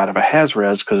bounties you get out of a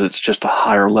Haz-Res, because it's just a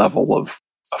higher level of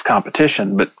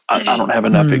competition. But I don't have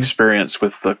enough experience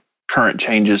with the current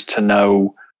changes to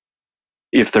know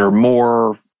if they're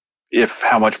more, if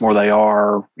how much more they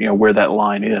are, where that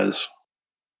line is.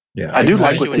 Yeah, I do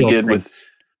like what they did with.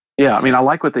 Yeah, I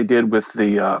like what they did with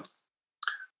the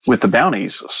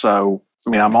bounties. So,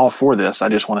 I'm all for this. I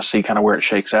just want to see kind of where it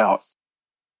shakes out.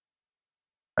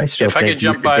 I still if think I could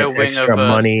jump by a wing extra of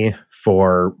money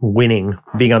for winning,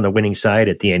 being on the winning side.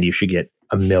 At the end, you should get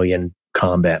 1 million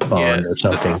combat bond or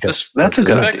something. That's a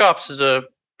good Spec Ops is a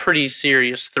pretty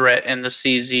serious threat in the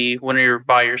CZ when you're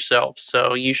by yourself.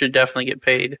 So you should definitely get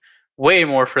paid way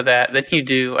more for that than you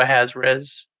do a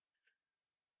Haz-Res.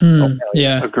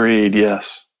 Yeah. Agreed.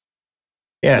 Yes.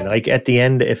 Yeah, like at the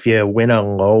end, if you win a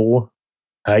low,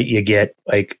 you get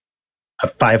like a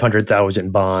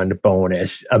 500,000 bond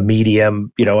bonus, a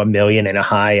medium, 1 million, and a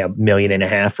high, 1.5 million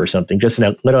or something. Just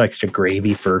a little extra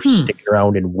gravy for sticking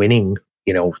around and winning,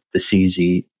 the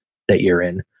CZ that you're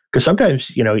in. Because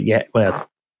sometimes, I don't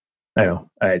know,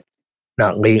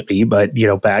 not lately, but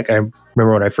back, I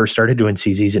remember when I first started doing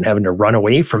CZs and having to run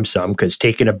away from some because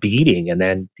taking a beating, and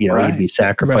then you'd be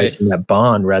sacrificing that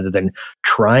bond rather than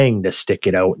trying to stick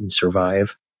it out and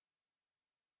survive.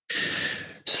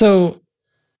 So,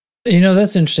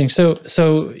 that's interesting.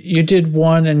 So you did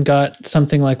one and got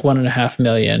something like 1.5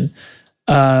 million.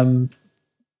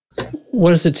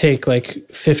 What does it take? Like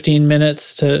 15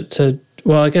 minutes to?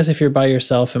 Well, I guess if you're by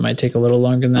yourself, it might take a little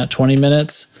longer than that. 20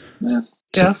 minutes.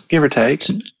 Yeah, give or take.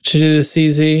 To do the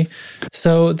CZ.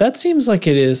 So that seems like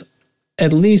it is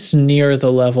at least near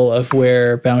the level of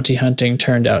where bounty hunting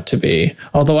turned out to be.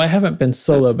 Although I haven't been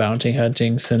solo bounty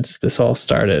hunting since this all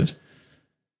started.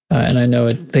 And I know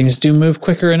things do move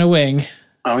quicker in a wing.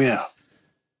 Oh, yeah.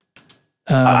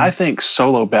 I think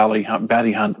solo bounty hunt.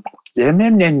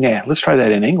 Let's try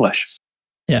that in English.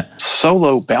 Yeah.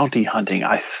 Solo bounty hunting,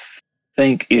 I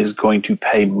think, is going to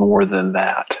pay more than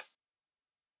that.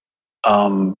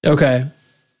 Okay.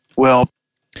 Well,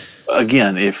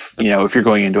 again, if you're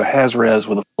going into a Haz-Res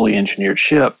with a fully engineered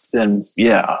ship, then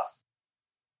yeah.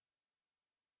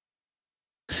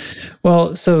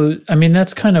 Well, so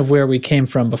that's kind of where we came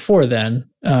from before then.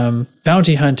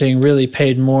 Bounty hunting really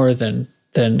paid more than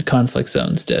conflict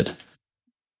zones did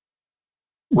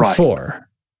before. Right.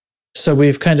 So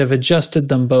we've kind of adjusted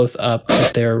them both up,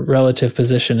 but their relative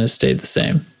position has stayed the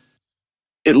same.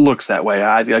 It looks that way.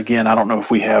 I don't know if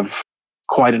we have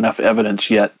quite enough evidence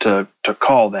yet to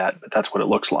call that, but that's what it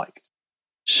looks like.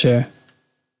 Sure.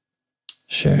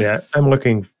 Yeah, I'm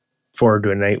looking forward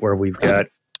to a night where we've got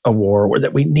a war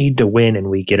that we need to win, and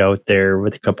we get out there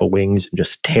with a couple wings and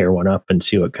just tear one up and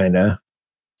see what kind of,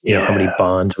 how many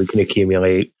bonds we can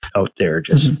accumulate out there,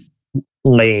 just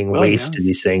laying waste to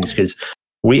these things, because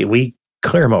we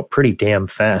clear them out pretty damn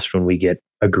fast when we get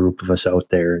a group of us out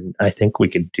there, and I think we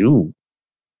could do,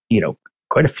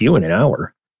 quite a few in an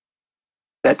hour.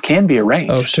 That can be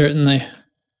arranged. Oh, certainly.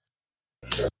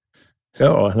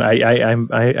 Oh,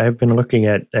 I've been looking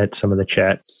at some of the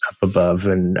chat up above,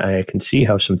 and I can see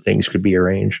how some things could be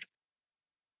arranged.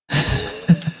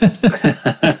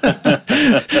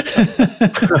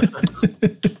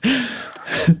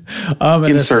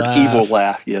 Insert evil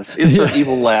laugh. Yes, insert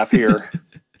evil laugh here.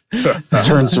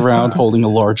 Turns around holding a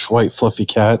large white fluffy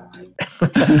cat.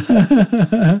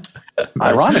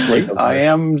 Ironically, I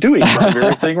am doing that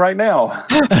very thing right now.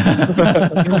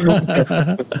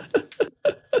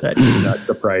 That does not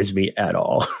surprise me at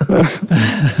all.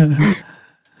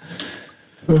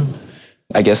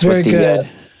 I guess very good.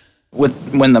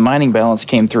 When the mining balance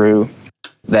came through,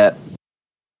 that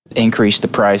increased the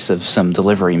price of some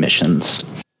delivery missions,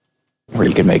 where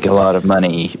you could make a lot of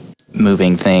money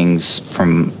moving things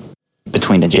from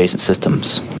between adjacent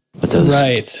systems. with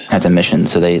those at the mission.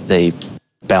 So they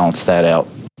balanced that out,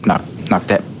 knock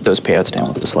those payouts down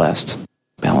with this last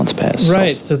balance pass.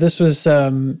 Right. So this was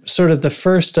sort of the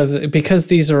first of, because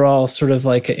these are all sort of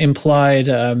like implied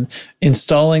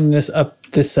installing this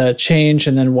change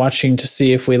and then watching to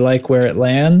see if we like where it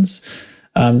lands.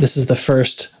 This is the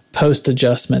first post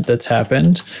adjustment that's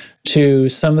happened to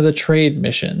some of the trade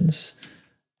missions.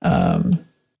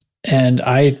 And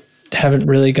I haven't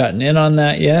really gotten in on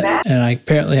that yet, and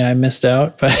apparently I missed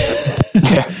out, but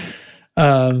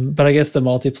but I guess the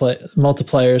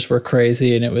multipliers were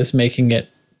crazy, and it was making it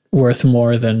worth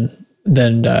more than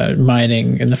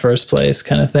mining in the first place,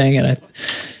 kind of thing. And I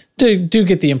do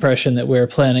get the impression that we're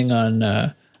planning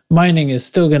on mining is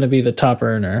still going to be the top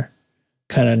earner,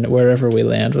 kind of wherever we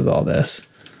land with all this,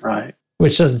 right?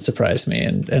 Which doesn't surprise me,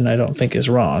 and I don't think is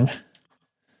wrong.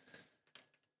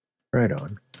 Right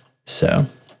on. So,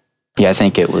 yeah, I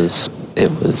think it was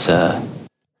at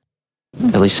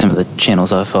least some of the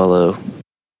channels I follow,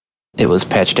 it was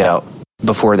patched out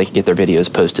before they could get their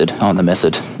videos posted on the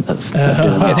method of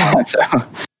doing it. So,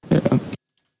 yeah.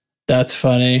 That's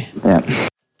funny. Yeah.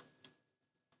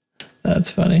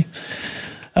 That's funny.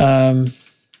 Yeah.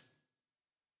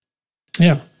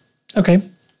 Okay.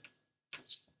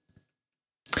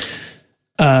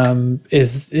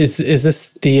 Is this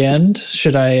the end?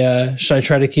 Should I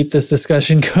try to keep this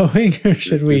discussion going, or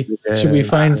should we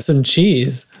find some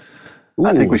cheese? Ooh.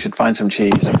 I think we should find some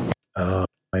cheese. Oh,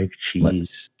 like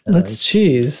cheese. Let's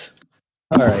cheese.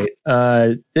 All right.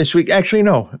 This week, actually,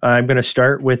 no. I'm going to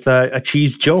start with a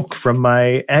cheese joke from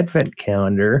my advent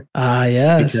calendar. Ah,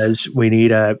 yes. Because we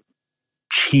need a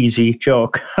cheesy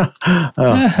joke. All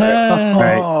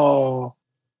right.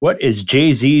 What is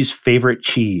Jay-Z's favorite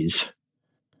cheese?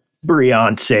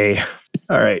 Beyonce.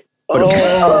 All right.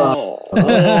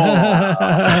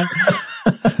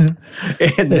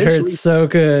 And it hurts so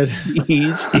good.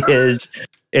 Cheese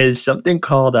is something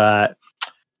called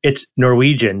it's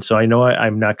Norwegian, so I know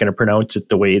I'm not going to pronounce it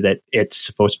the way that it's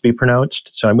supposed to be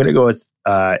pronounced. So I'm going to go with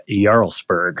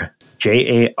Jarlsberg.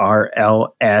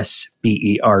 Jarlsberg.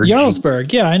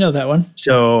 Jarlsberg. Yeah, I know that one.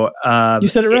 So you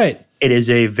said it right. It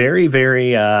is a very,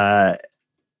 very.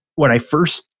 When I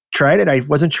first tried it, I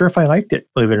wasn't sure if I liked it,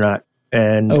 believe it or not.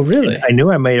 And oh, really? I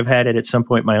knew I might have had it at some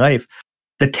point in my life.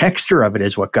 The texture of it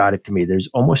is what got it to me. There's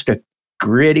almost a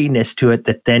grittiness to it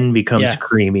that then becomes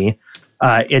creamy.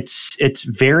 It's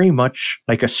very much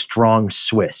like a strong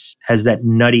Swiss. Has that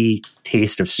nutty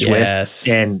taste of Swiss. Yes.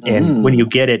 And when you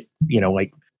get it,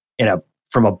 like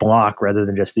from a block rather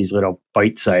than just these little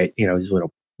bite size, these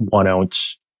little 1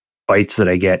 ounce bites that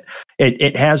I get,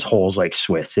 it has holes like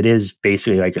Swiss. It is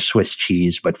basically like a Swiss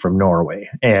cheese, but from Norway.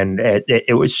 And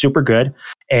it was super good.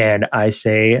 And I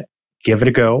say, give it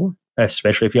a go,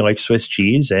 especially if you like Swiss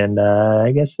cheese. And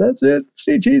I guess that's it.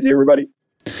 Stay cheesy, everybody.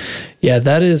 Yeah,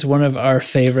 that is one of our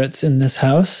favorites in this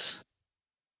house.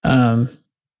 And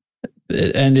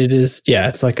it is,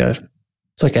 it's like a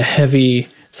heavy,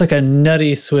 it's like a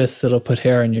nutty Swiss that'll put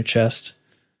hair on your chest.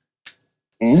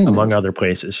 Among other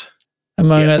places.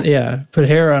 Put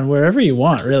hair on wherever you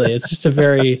want, really. It's just a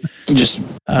very... You just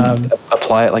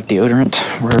apply it like deodorant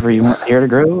wherever you want hair to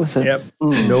grow with it. Yep.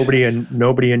 Nobody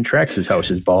in Trax's house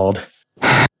is bald.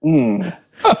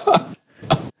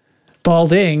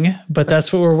 Balding, but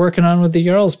that's what we're working on with the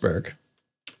Jarlsberg.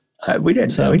 We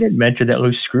didn't mention that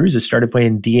Loose Screws has started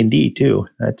playing D&D too.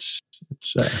 That's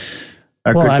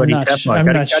our good buddy Teflon. I'm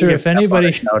not sure if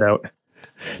anybody... Shout out.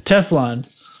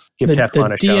 Teflon. Give Teflon a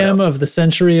shout out. DM of the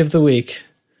century of the week.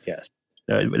 Yes.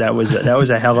 That was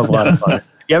a hell of a lot of fun. If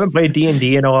you haven't played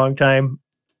D&D in a long time,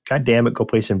 God damn it, go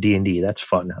play some D&D. That's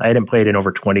fun. I hadn't played in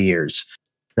over 20 years.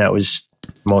 That was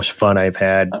the most fun I've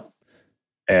had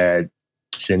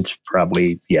since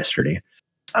probably yesterday.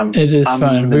 It is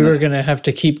fun. We were going to have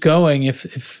to keep going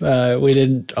if we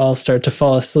didn't all start to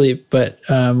fall asleep, but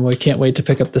we can't wait to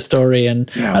pick up the story. And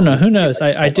I don't know, who knows?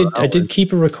 I did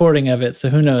keep a recording of it, so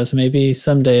who knows? Maybe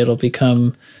someday it'll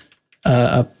become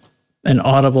an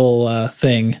audible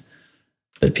thing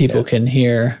that people can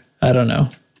hear. I don't know.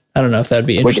 I don't know if that'd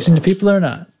be interesting to people or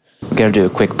not. We got to do a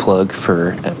quick plug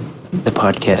for the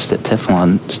podcast that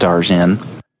Teflon stars in.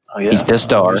 Oh, yeah. He's the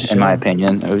star, in my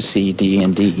opinion.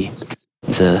 OCD&D.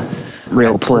 It's a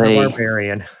real play.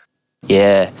 Barbarian.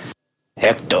 Yeah.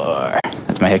 Hector.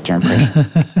 That's my Hector impression.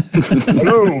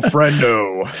 Hello,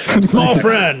 friendo. Small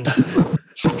friend.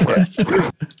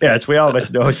 Yes, we all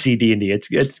listen to OCD&D.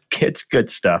 It's good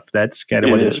stuff. That's kind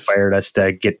of what inspired us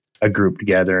to get a group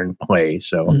together and play.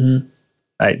 So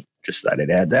I just thought I'd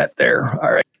add that there.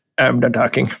 All right. I'm done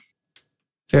talking.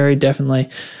 Very definitely.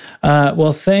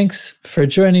 Well, thanks for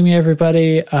joining me,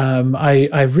 everybody.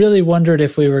 I really wondered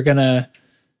if we were going to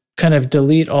kind of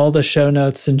delete all the show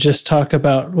notes and just talk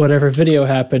about whatever video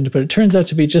happened, but it turns out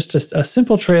to be just a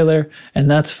simple trailer, and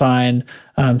that's fine.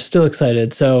 I'm still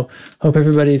excited. So hope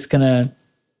everybody's going to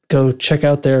go check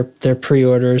out their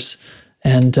pre-orders.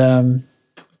 And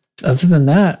other than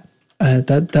that,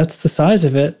 that's the size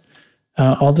of it.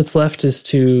 All that's left is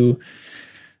to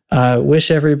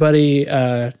wish everybody,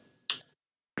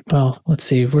 well, let's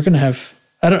see, we're going to have,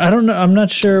 I don't know, I'm not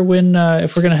sure when,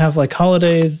 if we're going to have like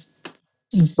holidays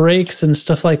breaks and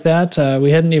stuff like that.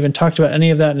 We hadn't even talked about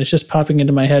any of that, and it's just popping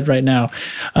into my head right now.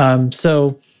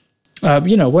 So,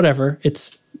 whatever.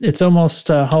 It's almost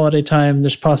holiday time.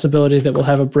 There's possibility that we'll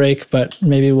have a break, but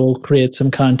maybe we'll create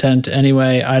some content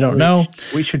anyway. I don't know.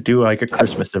 We should do like a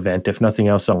Christmas event, if nothing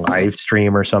else, a live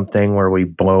stream or something where we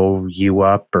blow you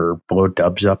up or blow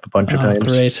Dubs up a bunch of times.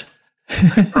 Great.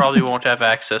 Probably won't have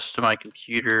access to my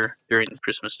computer during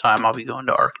Christmas time. I'll be going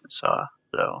to Arkansas,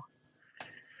 so.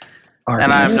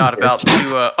 And I'm not about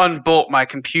to unbolt my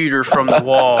computer from the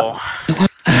wall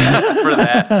for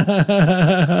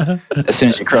that. As soon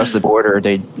as you cross the border,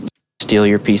 they steal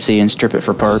your PC and strip it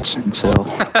for parts. And so,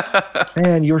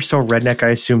 man, you were so redneck. I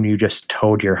assumed you just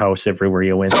towed your house everywhere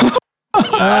you went.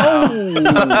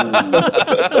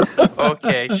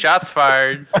 Okay, shots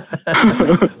fired.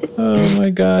 Oh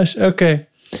my gosh. Okay.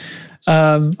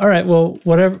 All right. Well,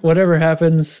 whatever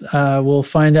happens, we'll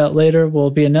find out later.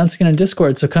 We'll be announcing it on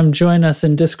Discord. So come join us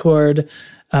in Discord.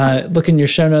 Look in your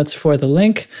show notes for the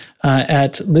link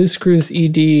at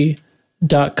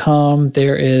loosescrewsed.com.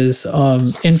 There is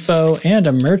info and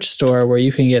a merch store where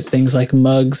you can get things like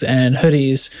mugs and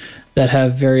hoodies that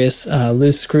have various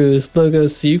Loose Screws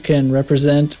logos, so you can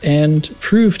represent and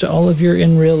prove to all of your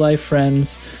in real life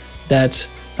friends that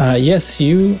yes,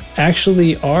 you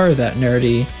actually are that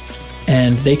nerdy,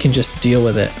 and they can just deal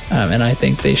with it. And I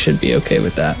think they should be okay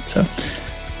with that. So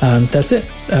that's it.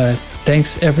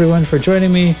 Thanks everyone for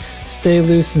joining me. Stay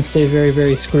loose and stay very,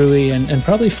 very screwy, and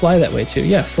probably fly that way too.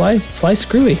 Yeah, fly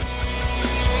screwy.